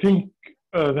 I think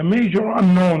the major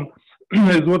unknown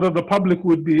is whether the public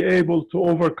would be able to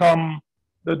overcome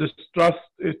the distrust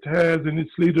it has in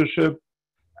its leadership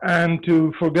and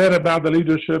to forget about the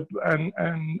leadership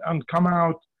and come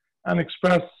out and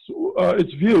express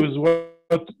its views,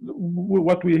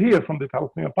 what we hear from the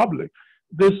Palestinian public.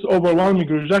 This overwhelming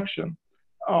rejection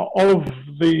all of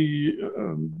the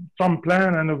Trump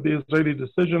plan and of the Israeli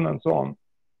decision and so on.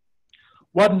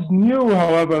 What is new,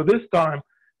 however, this time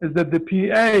is that the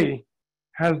PA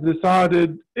has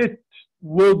decided it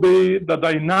will be the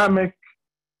dynamic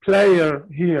player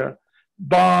here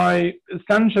by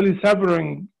essentially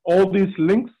severing all these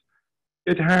links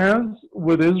it has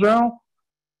with Israel.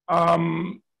 The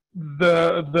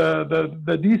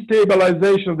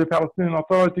destabilization of the Palestinian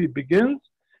Authority begins,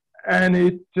 and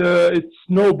it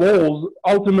snowballs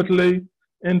ultimately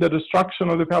in the destruction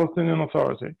of the Palestinian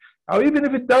Authority. Now, even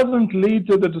if it doesn't lead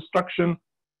to the destruction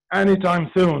anytime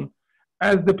soon,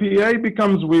 as the PA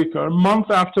becomes weaker month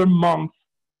after month,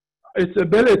 its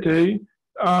ability,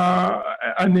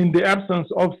 and in the absence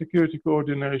of security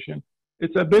coordination,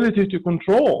 its ability to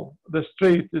control the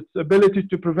streets, its ability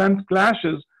to prevent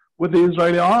clashes with the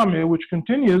Israeli army, which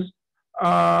continues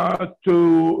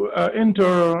to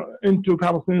enter into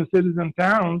Palestinian cities and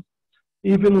towns,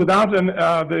 even without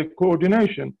the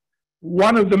coordination.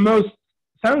 One of the most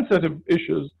sensitive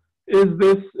issues is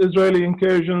this Israeli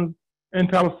incursions in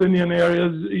Palestinian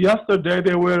areas. Yesterday,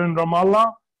 they were in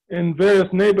Ramallah, in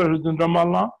various neighborhoods in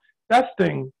Ramallah,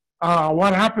 testing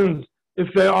what happens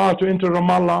if they are to enter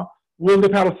Ramallah. Will the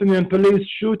Palestinian police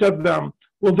shoot at them?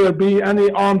 Will there be any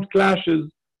armed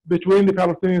clashes between the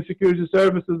Palestinian security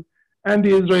services and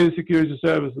the Israeli security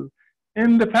services?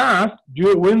 In the past,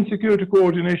 when security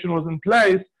coordination was in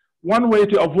place, one way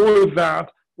to avoid that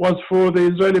was for the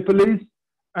Israeli police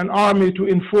and army to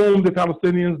inform the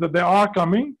Palestinians that they are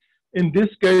coming. In this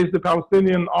case, the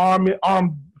Palestinian army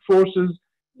armed forces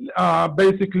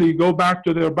basically go back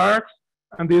to their barracks,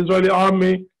 and the Israeli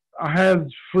army has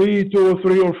free 2 or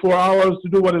 3 or 4 hours to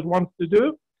do what it wants to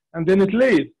do, and then it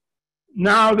leaves.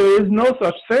 Now there is no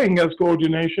such thing as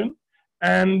coordination,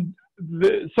 and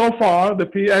so far the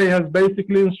PA has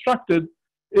basically instructed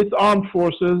its armed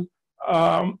forces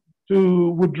to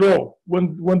withdraw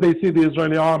when they see the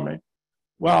Israeli army.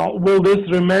 Well, will this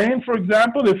remain, for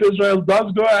example, if Israel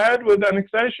does go ahead with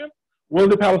annexation? Will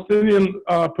the Palestinian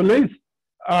police,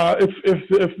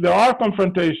 if there are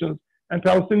confrontations and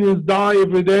Palestinians die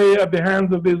every day at the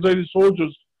hands of the Israeli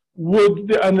soldiers,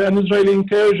 would an Israeli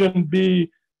incursion be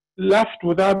left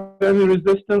without any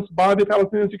resistance by the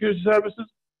Palestinian security services?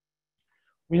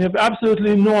 We have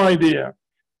absolutely no idea.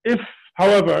 If,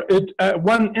 however,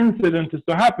 one incident is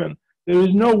to happen, there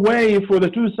is no way for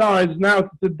the two sides now to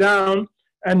sit down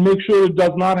and make sure it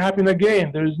does not happen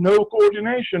again. There is no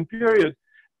coordination, period.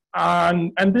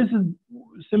 And this is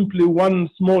simply one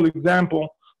small example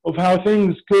of how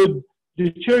things could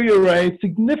deteriorate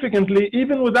significantly,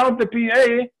 even without the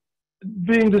PA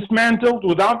being dismantled,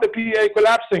 without the PA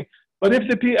collapsing. But if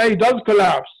the PA does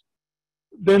collapse,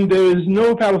 then there is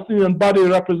no Palestinian body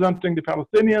representing the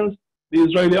Palestinians. The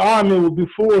Israeli army will be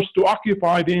forced to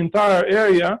occupy the entire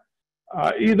area,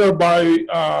 either by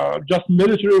just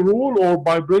military rule or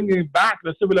by bringing back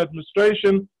the civil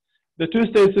administration. The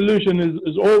two-state solution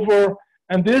is over,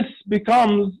 and this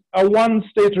becomes a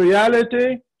one-state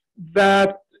reality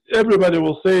that everybody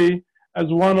will see as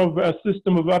one of a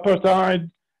system of apartheid,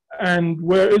 and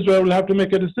where Israel will have to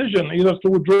make a decision, either to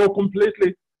withdraw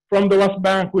completely from the West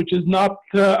Bank, which is not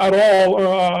at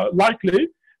all likely,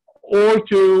 or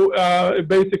to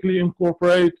basically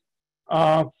incorporate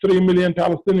 3 million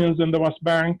Palestinians in the West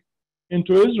Bank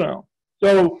into Israel.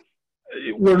 So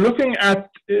we're looking at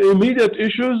immediate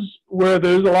issues where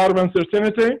there is a lot of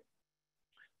uncertainty,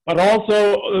 but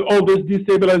also all this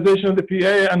destabilization of the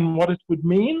PA and what it would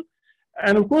mean.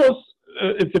 And of course,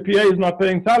 if the PA is not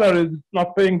paying salaries, it's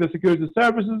not paying the security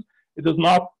services, it is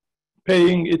not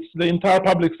paying the entire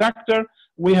public sector.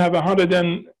 We have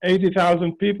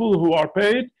 180,000 people who are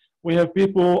paid. We have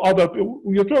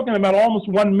you're talking about almost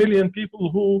 1 million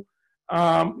people who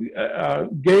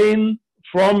gain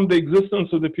from the existence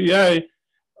of the PA.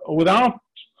 Without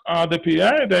the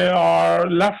PA, they are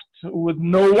left with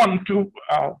no one to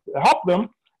help them.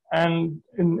 And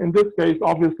in this case,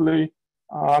 obviously,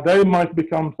 they might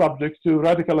become subject to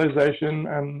radicalization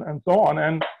and so on.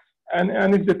 And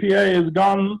if the PA is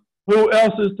gone, who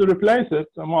else is to replace it?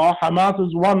 Well, Hamas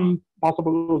is one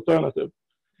possible alternative.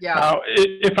 Yeah. Now,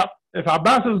 if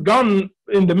Abbas is gone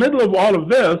in the middle of all of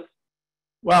this,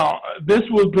 well, this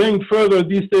will bring further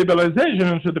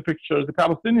destabilization into the picture. The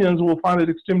Palestinians will find it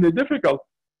extremely difficult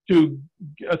to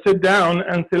sit down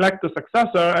and select a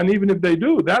successor. And even if they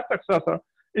do, that successor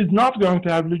is not going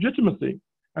to have legitimacy.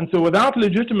 And so without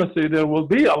legitimacy, there will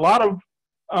be a lot of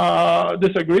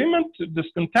disagreement,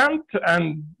 discontent,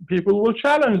 and people will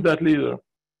challenge that leader.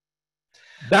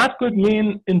 That could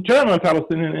mean internal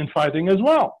Palestinian infighting as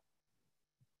well.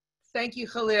 Thank you,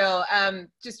 Khalil.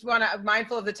 Just want to,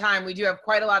 mindful of the time, we do have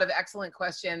quite a lot of excellent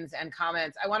questions and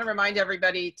comments. I want to remind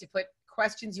everybody to put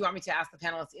questions you want me to ask the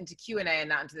panelists into Q&A and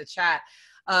not into the chat.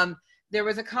 There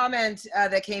was a comment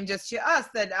that came just to us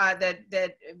that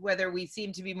whether we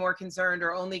seem to be more concerned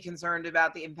or only concerned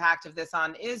about the impact of this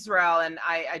on Israel. And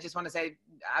I just want to say,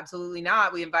 absolutely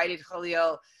not. We invited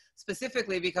Khalil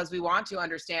specifically because we want to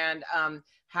understand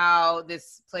how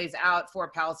this plays out for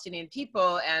Palestinian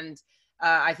people. And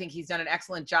I think he's done an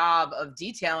excellent job of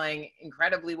detailing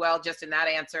incredibly well just in that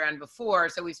answer and before.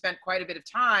 So we spent quite a bit of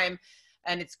time,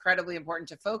 and it's incredibly important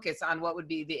to focus on what would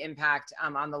be the impact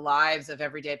on the lives of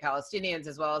everyday Palestinians,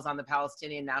 as well as on the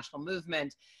Palestinian national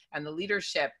movement and the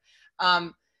leadership.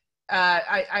 I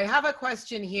have a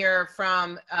question here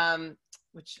from,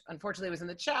 which unfortunately was in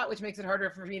the chat, which makes it harder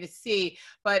for me to see,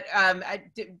 but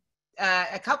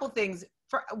a couple things.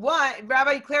 For one,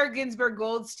 Rabbi Claire Ginsburg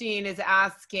Goldstein is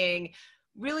asking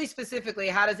really specifically,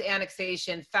 how does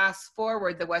annexation fast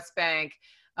forward the West Bank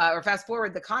or fast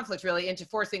forward the conflict really into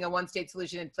forcing a one-state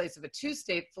solution in place of a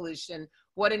two-state solution?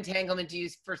 What entanglement do you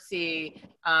foresee?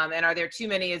 And are there too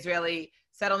many Israeli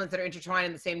settlements that are intertwined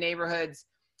in the same neighborhoods?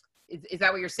 Is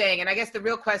that what you're saying? And I guess the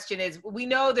real question is, we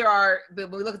know there are,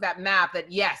 when we look at that map,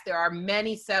 that yes, there are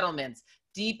many settlements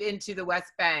deep into the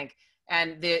West Bank,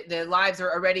 and the lives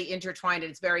are already intertwined,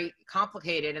 and it's very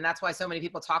complicated. And that's why so many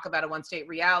people talk about a one-state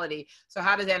reality. So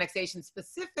how does annexation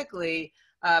specifically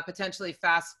potentially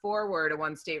fast forward a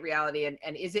one-state reality? And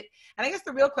is it, and I guess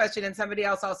the real question, and somebody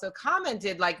else also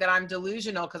commented like that I'm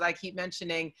delusional because I keep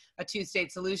mentioning a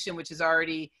two-state solution, which is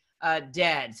already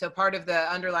dead. So part of the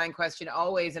underlying question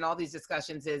always in all these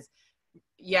discussions is,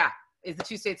 yeah, is the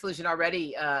two-state solution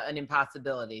already an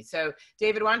impossibility? So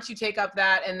David, why don't you take up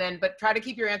that, and then, but try to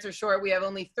keep your answer short. We have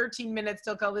only 13 minutes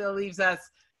till Khalil leaves us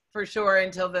for sure,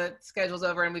 until the schedule's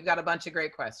over, and we've got a bunch of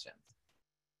great questions.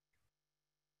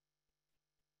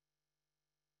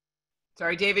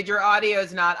 Sorry, David, your audio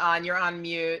is not on. You're on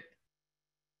mute.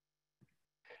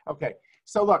 Okay,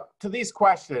 so look, to these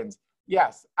questions,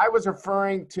 yes, I was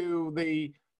referring to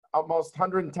the almost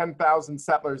 110,000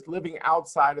 settlers living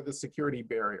outside of the security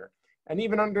barrier. And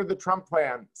even under the Trump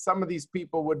plan, some of these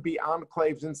people would be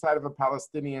enclaves inside of a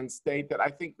Palestinian state that I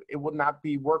think it would not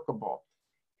be workable.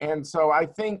 And so I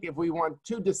think if we want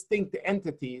two distinct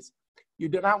entities, you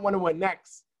do not want to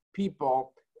annex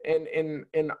people in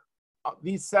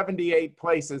these 78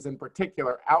 places in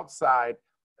particular outside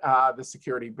the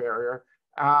security barrier.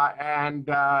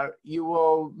 You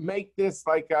will make this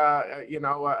like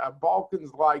a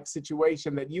Balkans-like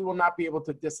situation that you will not be able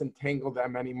to disentangle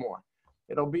them anymore.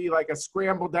 It'll be like a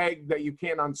scrambled egg that you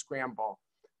can't unscramble.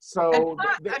 So,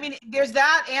 I mean, there's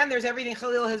that, and there's everything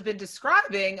Khalil has been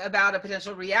describing about a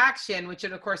potential reaction, which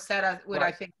would, of course, set us, would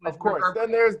I think, of course.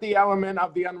 Then there's the element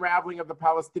of the unraveling of the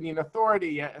Palestinian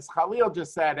Authority, as Khalil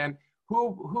just said, and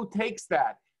who takes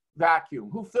that vacuum?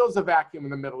 Who fills a vacuum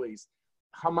in the Middle East?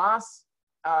 Hamas,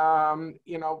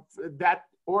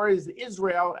 or is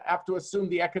Israel have to assume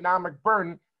the economic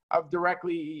burden of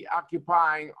directly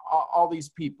occupying all these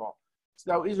people?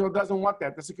 So Israel doesn't want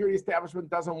that. The security establishment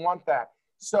doesn't want that.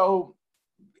 So,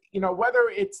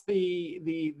 whether it's the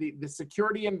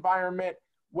security environment,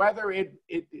 whether it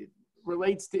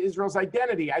relates to Israel's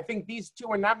identity, I think these two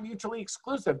are not mutually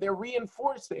exclusive. They're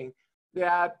reinforcing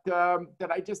that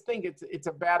I just think it's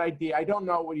a bad idea. I don't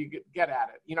know where you get at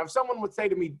it. If someone would say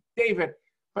to me, David,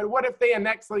 but what if they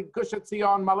annex like Gush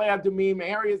Etzion, Malay Adumim,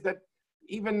 areas that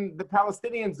even the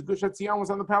Palestinians, Gush Etzion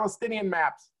was on the Palestinian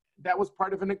maps. That was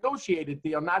part of a negotiated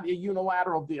deal, not a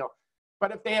unilateral deal.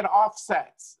 But if they had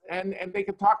offsets and they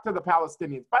could talk to the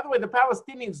Palestinians. By the way, the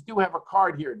Palestinians do have a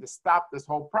card here to stop this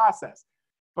whole process,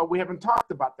 but we haven't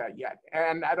talked about that yet.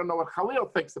 And I don't know what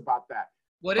Khalil thinks about that.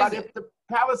 But if the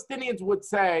Palestinians would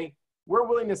say, we're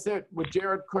willing to sit with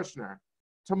Jared Kushner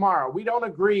tomorrow, we don't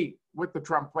agree with the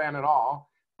Trump plan at all,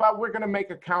 but we're going to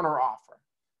make a counteroffer.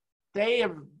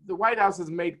 The White House has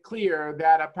made clear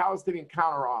that a Palestinian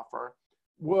counteroffer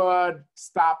would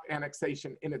stop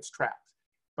annexation in its tracks.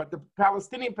 But the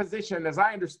Palestinian position, as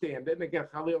I understand it, and again,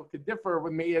 Khalil could differ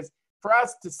with me, is for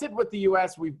us to sit with the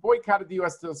U.S., we've boycotted the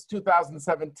U.S. since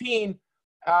 2017,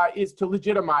 is to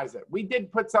legitimize it. We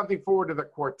did put something forward to the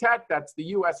quartet. That's the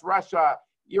U.S., Russia,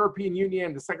 European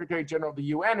Union, the Secretary General of the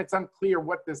UN. It's unclear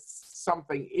what this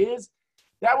something is.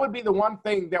 That would be the one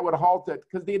thing that would halt it,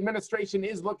 because the administration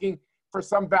is looking for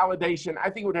some validation. I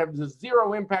think it would have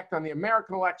zero impact on the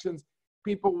American elections.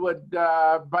 People would,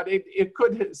 but it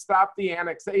could stop the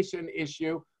annexation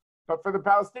issue. But for the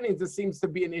Palestinians, it seems to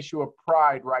be an issue of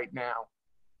pride right now.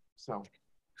 So,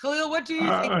 Khalil, what do you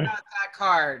think about that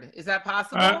card? Is that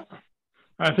possible?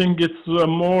 I think it's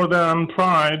more than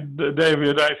pride,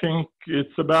 David. I think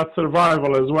it's about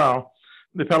survival as well.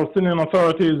 The Palestinian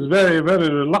Authority is very, very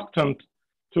reluctant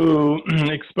to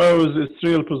expose its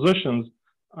real positions.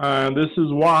 And this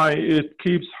is why it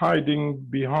keeps hiding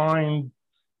behind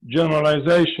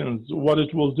generalizations, what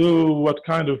it will do, what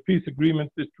kind of peace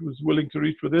agreement it was willing to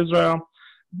reach with Israel.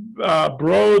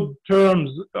 Broad terms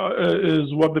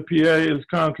is what the PA is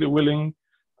currently willing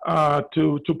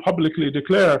to publicly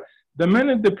declare. The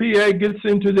minute the PA gets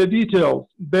into the details,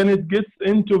 then it gets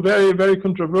into very, very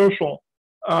controversial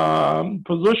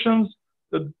positions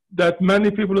that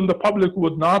many people in the public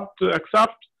would not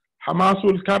accept. Hamas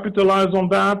will capitalize on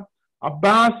that.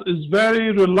 Abbas is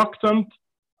very reluctant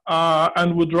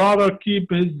and would rather keep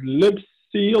his lips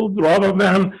sealed rather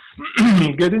than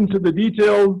get into the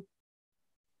details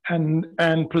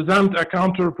and present a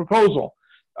counter proposal.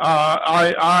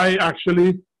 I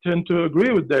actually tend to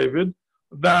agree with David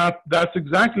that that's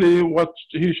exactly what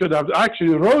he should have.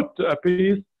 Actually wrote a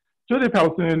piece to the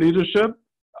Palestinian leadership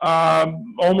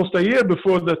almost a year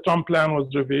before the Trump plan was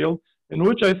revealed, in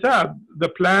which I said, the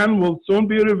plan will soon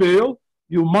be revealed.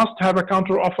 You must have a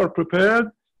counteroffer prepared.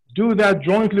 Do that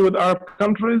jointly with Arab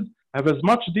countries. Have as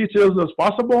much details as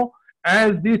possible,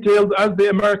 as detailed as the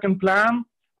American plan.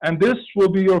 And this will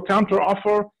be your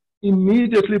counteroffer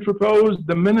immediately proposed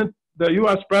the minute the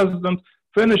US president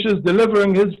finishes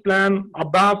delivering his plan.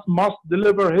 Abbas must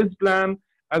deliver his plan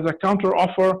as a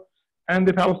counteroffer. And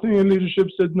the Palestinian leadership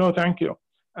said, no, thank you.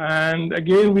 And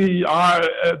again,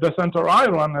 the Center I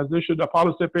run has issued a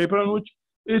policy paper in which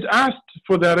it asked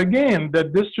for that again,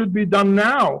 that this should be done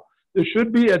now. There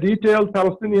should be a detailed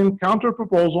Palestinian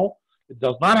counter-proposal. It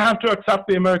does not have to accept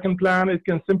the American plan. It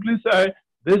can simply say,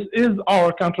 this is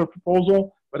our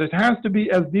counter-proposal, but it has to be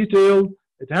as detailed.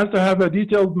 It has to have a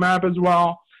detailed map as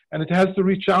well. And it has to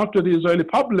reach out to the Israeli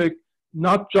public,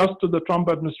 not just to the Trump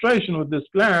administration with this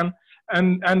plan.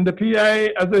 And the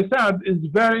PA, as I said, is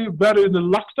very, very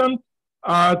reluctant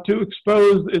to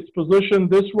expose its position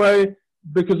this way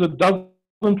because it doesn't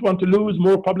want to lose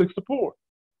more public support.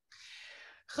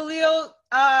 Khalil,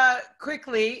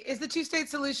 quickly, is the two-state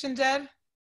solution dead?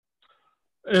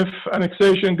 If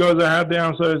annexation goes ahead, the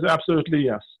answer is absolutely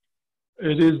yes.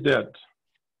 It is dead.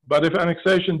 But if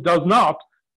annexation does not,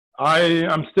 I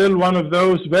am still one of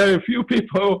those very few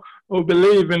people who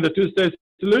believe in the two-state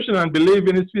solution and believe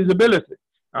in its feasibility.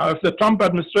 If the Trump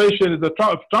administration, if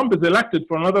Trump is elected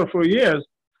for another 4 years,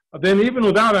 then even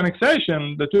without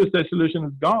annexation, the two-state solution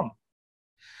is gone.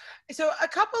 So a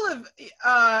couple of,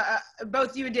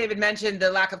 both you and David mentioned the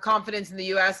lack of confidence in the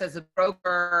U.S. as a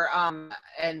broker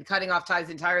and cutting off ties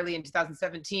entirely in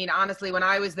 2017. Honestly, when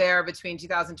I was there between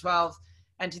 2012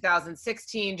 and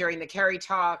 2016 during the Kerry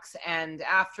talks and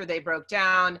after they broke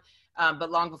down,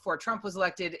 but long before Trump was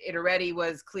elected, it already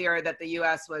was clear that the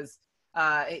U.S. was,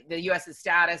 the U.S.'s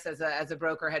status as a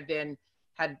broker had been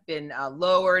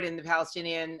lowered in the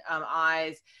Palestinian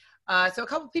eyes. So a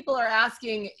couple of people are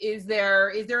asking, is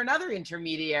there another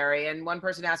intermediary? And one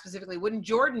person asked specifically, wouldn't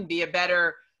Jordan be a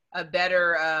better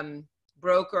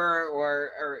broker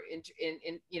or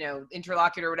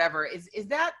interlocutor or whatever? Is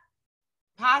that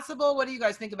possible? What do you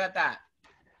guys think about that?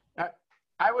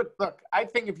 I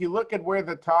think if you look at where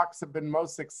the talks have been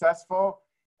most successful,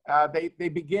 they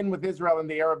begin with Israel and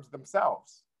the Arabs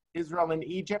themselves. Israel and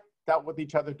Egypt dealt with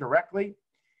each other directly.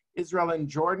 Israel and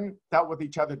Jordan dealt with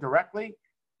each other directly.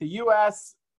 The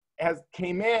U.S.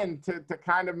 came in to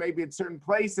kind of maybe at certain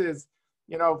places,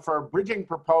 for bridging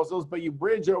proposals, but you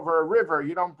bridge over a river,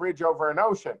 you don't bridge over an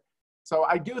ocean. So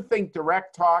I do think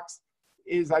direct talks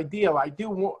is ideal. I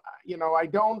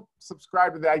don't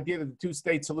subscribe to the idea that the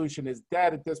two-state solution is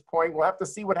dead at this point. We'll have to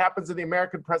see what happens in the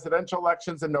American presidential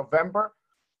elections in November.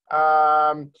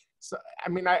 So,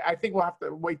 I think we'll have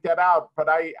to wait that out, but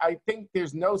I think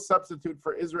there's no substitute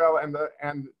for Israel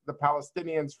and the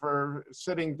Palestinians for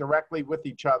sitting directly with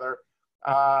each other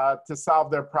to solve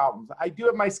their problems. I do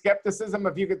have my skepticism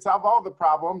if you could solve all the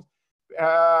problems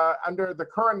under the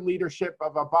current leadership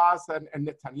of Abbas and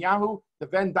Netanyahu. The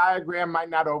Venn diagram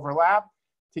might not overlap.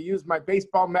 To use my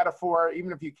baseball metaphor,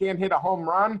 even if you can't hit a home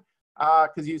run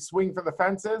because you swing for the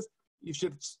fences, you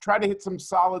should try to hit some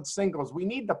solid singles. We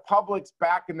need the publics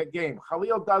back in the game.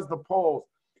 Khalil does the polls.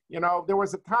 There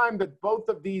was a time that both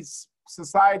of these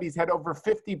societies had over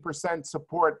 50%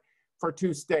 support for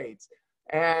two states.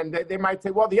 And they might say,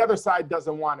 well, the other side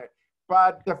doesn't want it.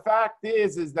 But the fact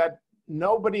is that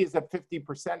nobody is at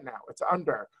 50% now. It's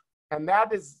under. And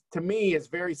that is, to me, is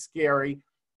very scary.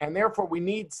 And therefore, we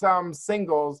need some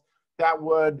singles that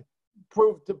would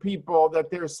prove to people that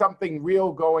there's something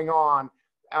real going on.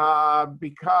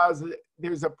 Because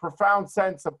there's a profound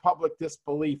sense of public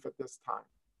disbelief at this time.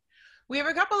 We have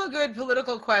a couple of good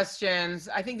political questions.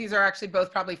 I think these are actually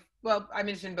both probably, well, I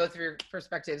mentioned both of your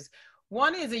perspectives.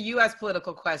 One is a U.S.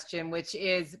 political question, which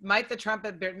is, might the Trump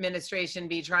administration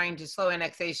be trying to slow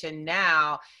annexation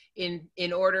now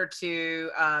in order to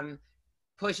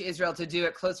push Israel to do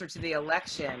it closer to the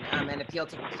election and appeal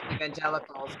to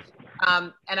evangelicals?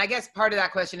 And I guess part of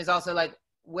that question is also like,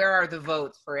 where are the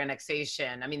votes for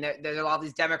annexation? I mean, there are all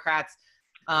these Democrats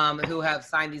who have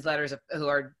signed these letters, who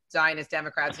are Zionist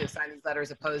Democrats who have signed these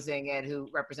letters opposing it, who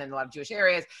represent a lot of Jewish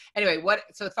areas. Anyway,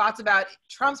 so thoughts about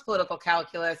Trump's political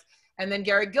calculus. And then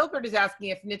Gary Gilbert is asking,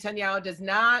 if Netanyahu does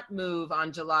not move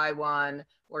on July 1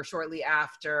 or shortly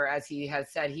after, as he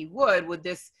has said he would, could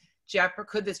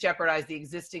this jeopardize the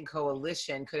existing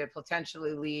coalition? Could it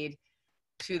potentially lead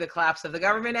to the collapse of the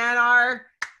government and our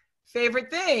favorite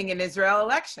thing in Israel,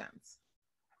 elections?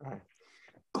 Right.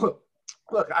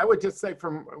 Look, I would just say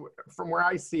from where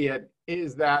I see it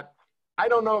is that I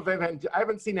don't know if I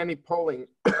haven't seen any polling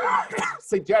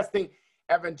suggesting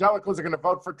evangelicals are going to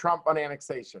vote for Trump on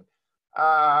annexation.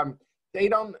 They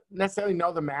don't necessarily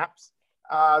know the maps.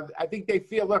 I think they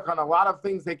feel, look, on a lot of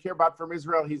things they care about from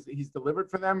Israel, he's delivered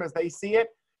for them as they see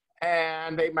it.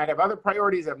 And they might have other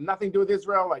priorities that have nothing to do with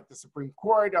Israel, like the Supreme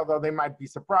Court, although they might be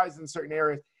surprised in certain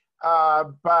areas.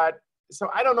 But so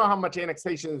I don't know how much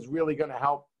annexation is really going to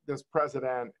help this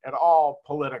president at all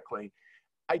politically.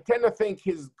 I tend to think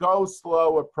his go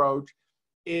slow approach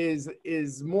is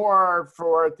more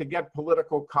to get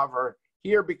political cover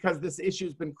here, because this issue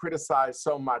has been criticized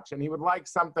so much, and he would like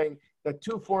something that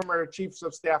 2 former chiefs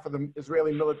of staff of the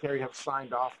Israeli military have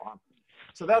signed off on.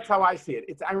 So that's how I see it.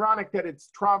 It's ironic that it's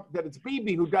Trump, that it's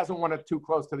Bibi who doesn't want it too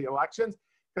close to the elections,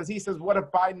 because he says, what if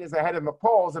Biden is ahead in the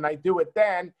polls and I do it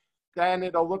then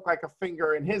it'll look like a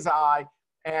finger in his eye,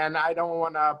 and I don't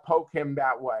want to poke him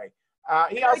that way.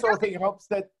 He also hopes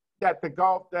that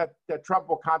Trump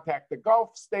will contact the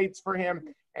Gulf states for him,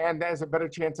 and there's a better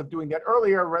chance of doing that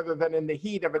earlier rather than in the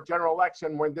heat of a general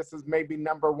election when this is maybe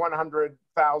number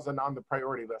 100,000 on the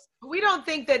priority list. We don't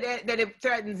think that it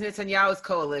threatens Netanyahu's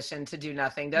coalition to do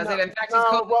nothing, does it? In fact,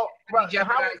 how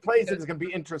it plays it is going to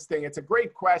be interesting. It's a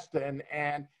great question,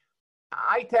 and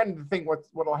I tend to think what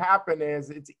will happen is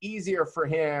it's easier for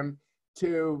him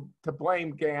to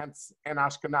blame Gantz and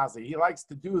Ashkenazi. He likes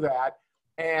to do that,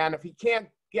 and if he can't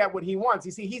get what he wants,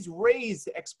 you see, he's raised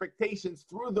expectations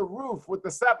through the roof with the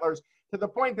settlers, to the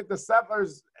point that the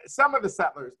settlers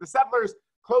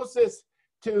closest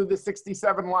to the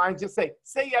 67 lines just say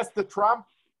yes to Trump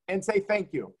and say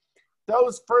thank you.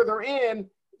 Those further in,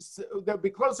 they'll be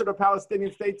closer to a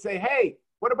Palestinian state, say, hey,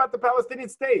 what about the Palestinian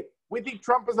state? We think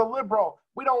Trump is a liberal.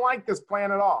 We don't like this plan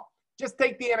at all. Just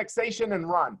take the annexation and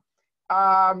run.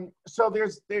 So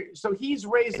he's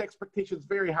raised expectations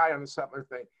very high on the settler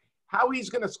thing. How he's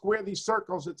going to square these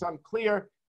circles, it's unclear.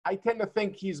 I tend to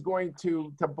think he's going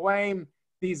to blame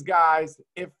these guys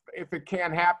if it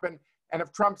can happen. And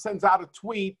if Trump sends out a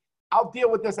tweet, I'll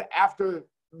deal with this after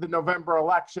the November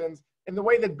elections in the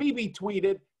way that Bibi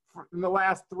tweeted in the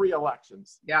last 3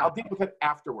 elections. Yeah, I'll deal with it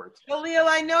afterwards. Khalil,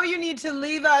 I know you need to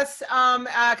leave us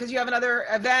because you have another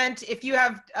event. If you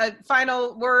have a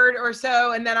final word or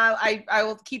so, and then I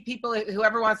will keep people,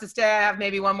 whoever wants to stay. I have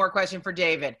maybe one more question for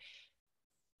David.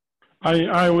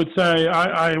 I would say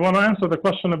I want to answer the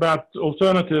question about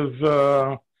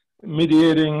alternative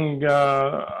mediating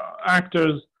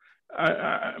actors.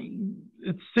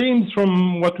 It seems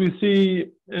from what we see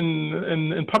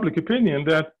in public opinion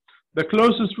that the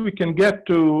closest we can get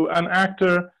to an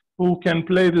actor who can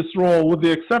play this role with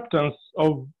the acceptance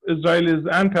of Israelis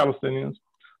and Palestinians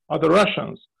are the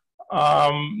Russians.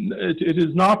 It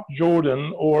is not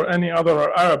Jordan or any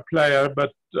other Arab player,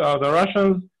 but the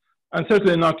Russians, and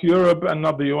certainly not Europe and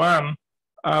not the UN.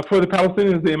 For the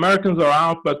Palestinians, the Americans are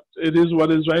out, but it is what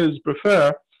Israelis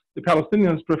prefer. The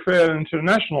Palestinians prefer an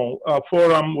international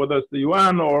forum, whether it's the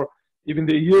UN or even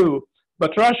the EU.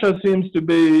 But Russia seems to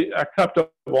be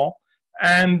acceptable.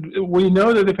 And we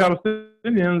know that the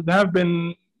Palestinians have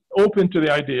been open to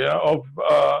the idea of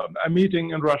a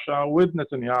meeting in Russia with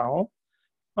Netanyahu.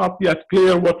 Not yet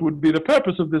clear what would be the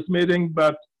purpose of this meeting,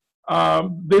 but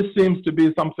this seems to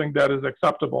be something that is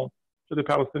acceptable to the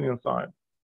Palestinian side.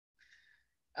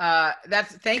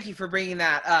 Thank you for bringing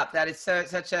that up. That is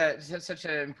such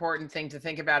an important thing to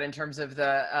think about in terms of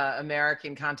the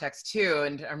American context too,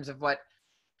 in terms of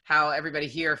how everybody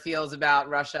here feels about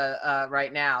Russia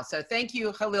right now. So thank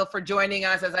you, Khalil, for joining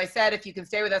us. As I said, if you can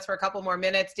stay with us for a couple more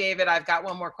minutes, David, I've got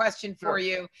one more question for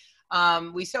you.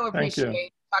 We so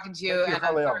appreciate talking to you.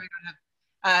 Khalil.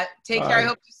 Take care. I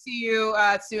hope to see you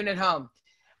soon at home.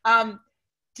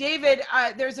 David,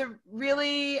 there's a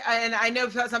really, and I know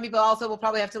some people also will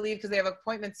probably have to leave because they have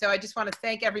appointments. So I just want to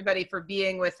thank everybody for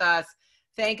being with us.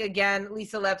 Thank again,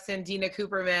 Lisa Lepson, Dina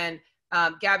Cooperman,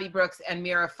 Gabby Brooks, and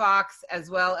Mira Fox, as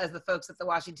well as the folks at the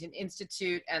Washington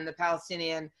Institute and the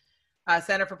Palestinian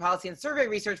Center for Policy and Survey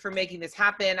Research for making this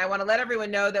happen. I want to let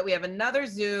everyone know that we have another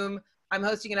Zoom. I'm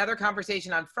hosting another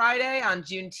conversation on Friday on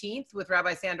Juneteenth with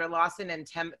Rabbi Sandra Lawson and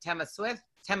Tema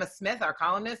Smith, our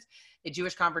columnist, a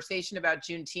Jewish conversation about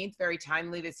Juneteenth, very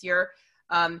timely this year.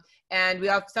 And we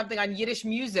have something on Yiddish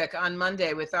music on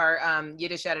Monday with our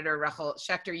Yiddish editor, Rachel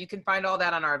Schechter. You can find all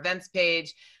that on our events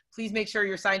page. Please make sure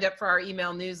you're signed up for our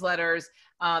email newsletters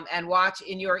and watch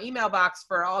in your email box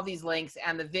for all these links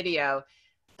and the video.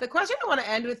 The question I want to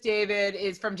end with, David,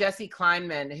 is from Jesse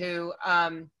Kleinman, who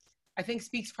I think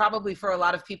speaks probably for a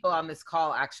lot of people on this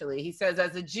call, actually. He says,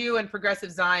 as a Jew and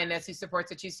progressive Zionist who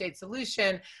supports a two-state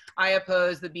solution, I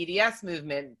oppose the BDS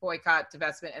movement, boycott,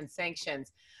 divestment, and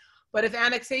sanctions. But if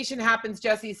annexation happens,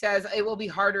 Jesse says, it will be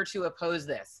harder to oppose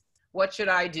this. What should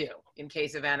I do in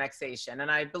case of annexation? And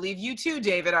I believe you too,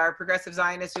 David, are a progressive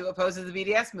Zionist who opposes the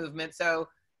BDS movement. So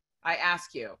I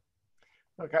ask you.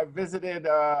 Look, I've visited,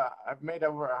 I've made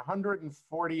over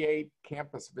 148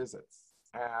 campus visits.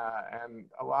 And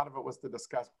a lot of it was to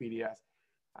discuss BDS.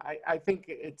 I think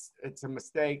it's a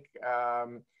mistake. A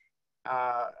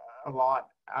lot.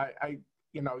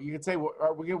 You know, you could say, well,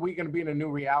 are we going to be in a new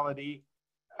reality?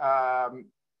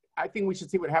 I think we should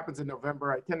see what happens in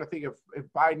November. I tend to think if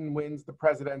Biden wins the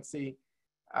presidency,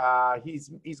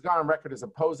 he's gone on record as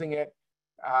opposing it.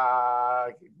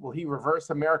 Will he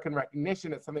reverse American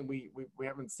recognition? It's something we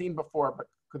haven't seen before, but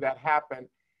could that happen?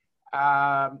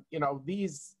 You know,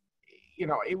 these. You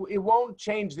know, it won't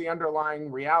change the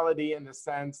underlying reality in the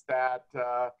sense that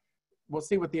we'll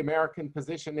see what the American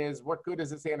position is. What good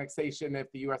is this annexation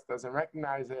if the U.S. doesn't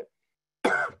recognize it?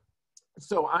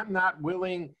 So I'm not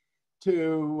willing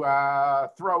to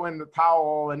throw in the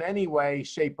towel in any way,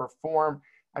 shape, or form.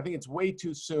 I think it's way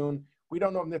too soon. We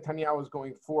don't know if Netanyahu is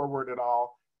going forward at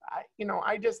all.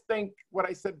 I just think what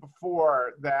I said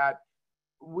before, that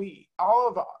all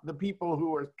of the people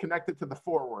who are connected to the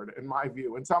forward, in my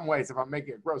view, in some ways, if I'm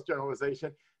making a gross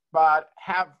generalization, but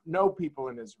have no people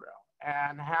in Israel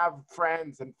and have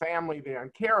friends and family there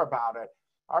and care about it,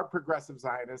 are progressive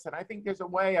Zionists. And I think there's a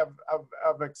way of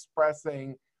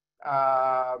expressing,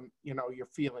 your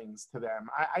feelings to them.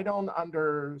 I don't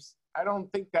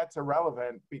think that's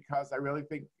irrelevant, because I really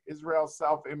think Israel's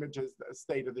self-image is the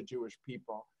state of the Jewish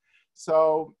people.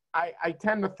 So I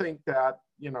tend to think that,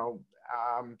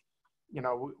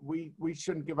 we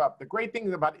shouldn't give up. The great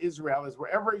thing about Israel is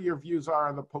wherever your views are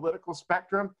on the political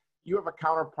spectrum, you have a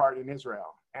counterpart in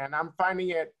Israel. And I'm finding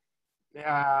it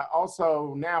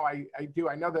also now, I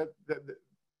know that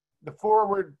the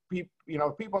forward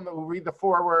people, people who read the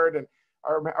forward and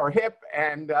are hip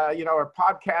and, are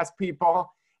podcast people.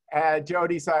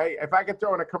 Jodi, so if I could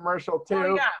throw in a commercial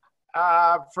too,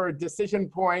 for decision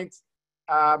points,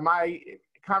 my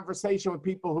conversation with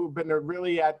people who've been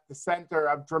really at the center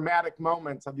of dramatic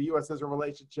moments of the U.S.-Israel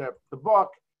relationship. The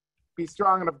book, Be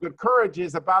Strong and of Good Courage,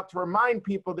 is about to remind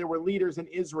people there were leaders in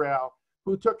Israel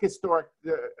who took historic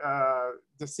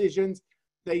decisions.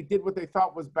 They did what they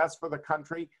thought was best for the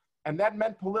country. And that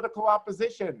meant political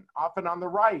opposition, often on the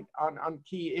right, on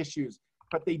key issues.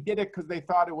 But they did it because they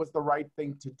thought it was the right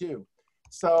thing to do.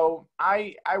 So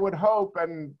I would hope,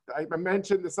 and I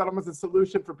mentioned the Settlements and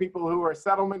Solution for people who are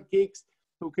settlement geeks,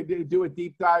 who could do a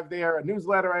deep dive there, a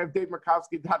newsletter. I have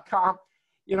DaveMakovsky.com.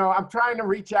 I'm trying to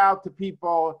reach out to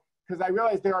people because I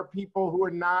realize there are people who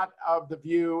are not of the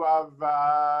view of,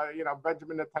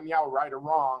 Benjamin Netanyahu, right or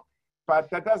wrong. But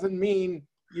that doesn't mean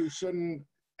you shouldn't,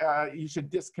 you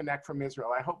should disconnect from Israel.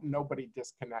 I hope nobody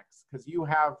disconnects, because you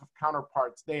have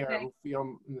counterparts there who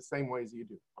feel in the same ways you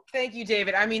do. Thank you,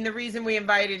 David. I mean, the reason we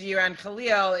invited you and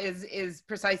Khalil is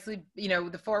precisely,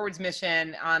 the Forward's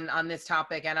mission on this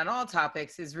topic and on all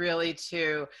topics is really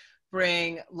to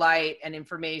bring light and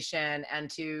information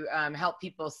and to help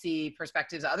people see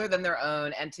perspectives other than their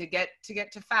own, and to get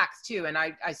to facts too. And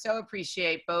I so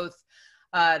appreciate both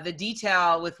the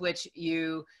detail with which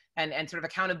you and sort of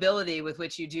accountability with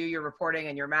which you do your reporting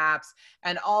and your maps,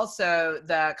 and also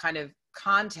the kind of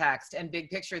context and big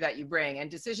picture that you bring. And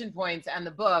Decision Points and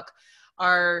the book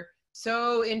are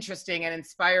so interesting and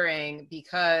inspiring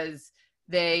because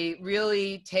they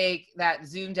really take that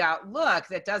zoomed out look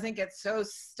that doesn't get so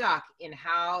stuck in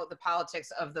how the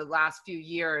politics of the last few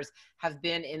years have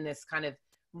been in this kind of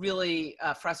really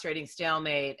frustrating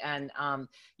stalemate. And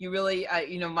you really,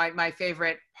 my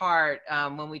favorite part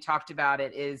when we talked about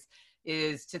it is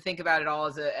is to think about it all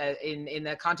as in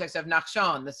the context of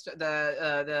Nachshon,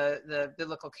 the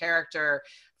biblical character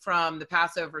from the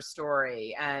Passover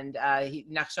story. And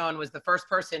Nachshon was the first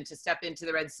person to step into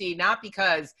the Red Sea, not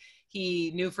because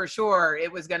he knew for sure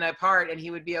it was going to part and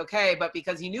he would be okay, but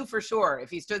because he knew for sure if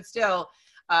he stood still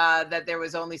that there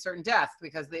was only certain death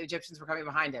because the Egyptians were coming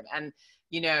behind him. And,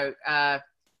 you know,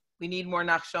 we need more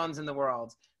Nachshons in the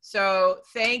world. So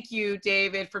thank you,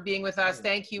 David, for being with us.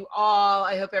 Thank you all.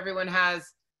 I hope everyone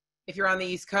has, if you're on the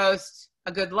East Coast,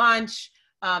 a good lunch.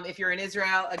 If you're in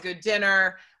Israel, a good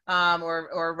dinner,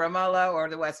 or Ramallah or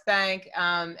the West Bank,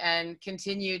 and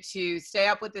continue to stay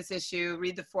up with this issue,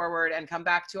 read the forward, and come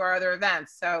back to our other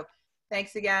events. So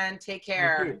thanks again. Take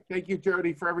care. Thank you,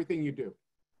 Jodi, for everything you do.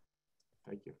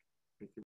 Thank you. Thank you.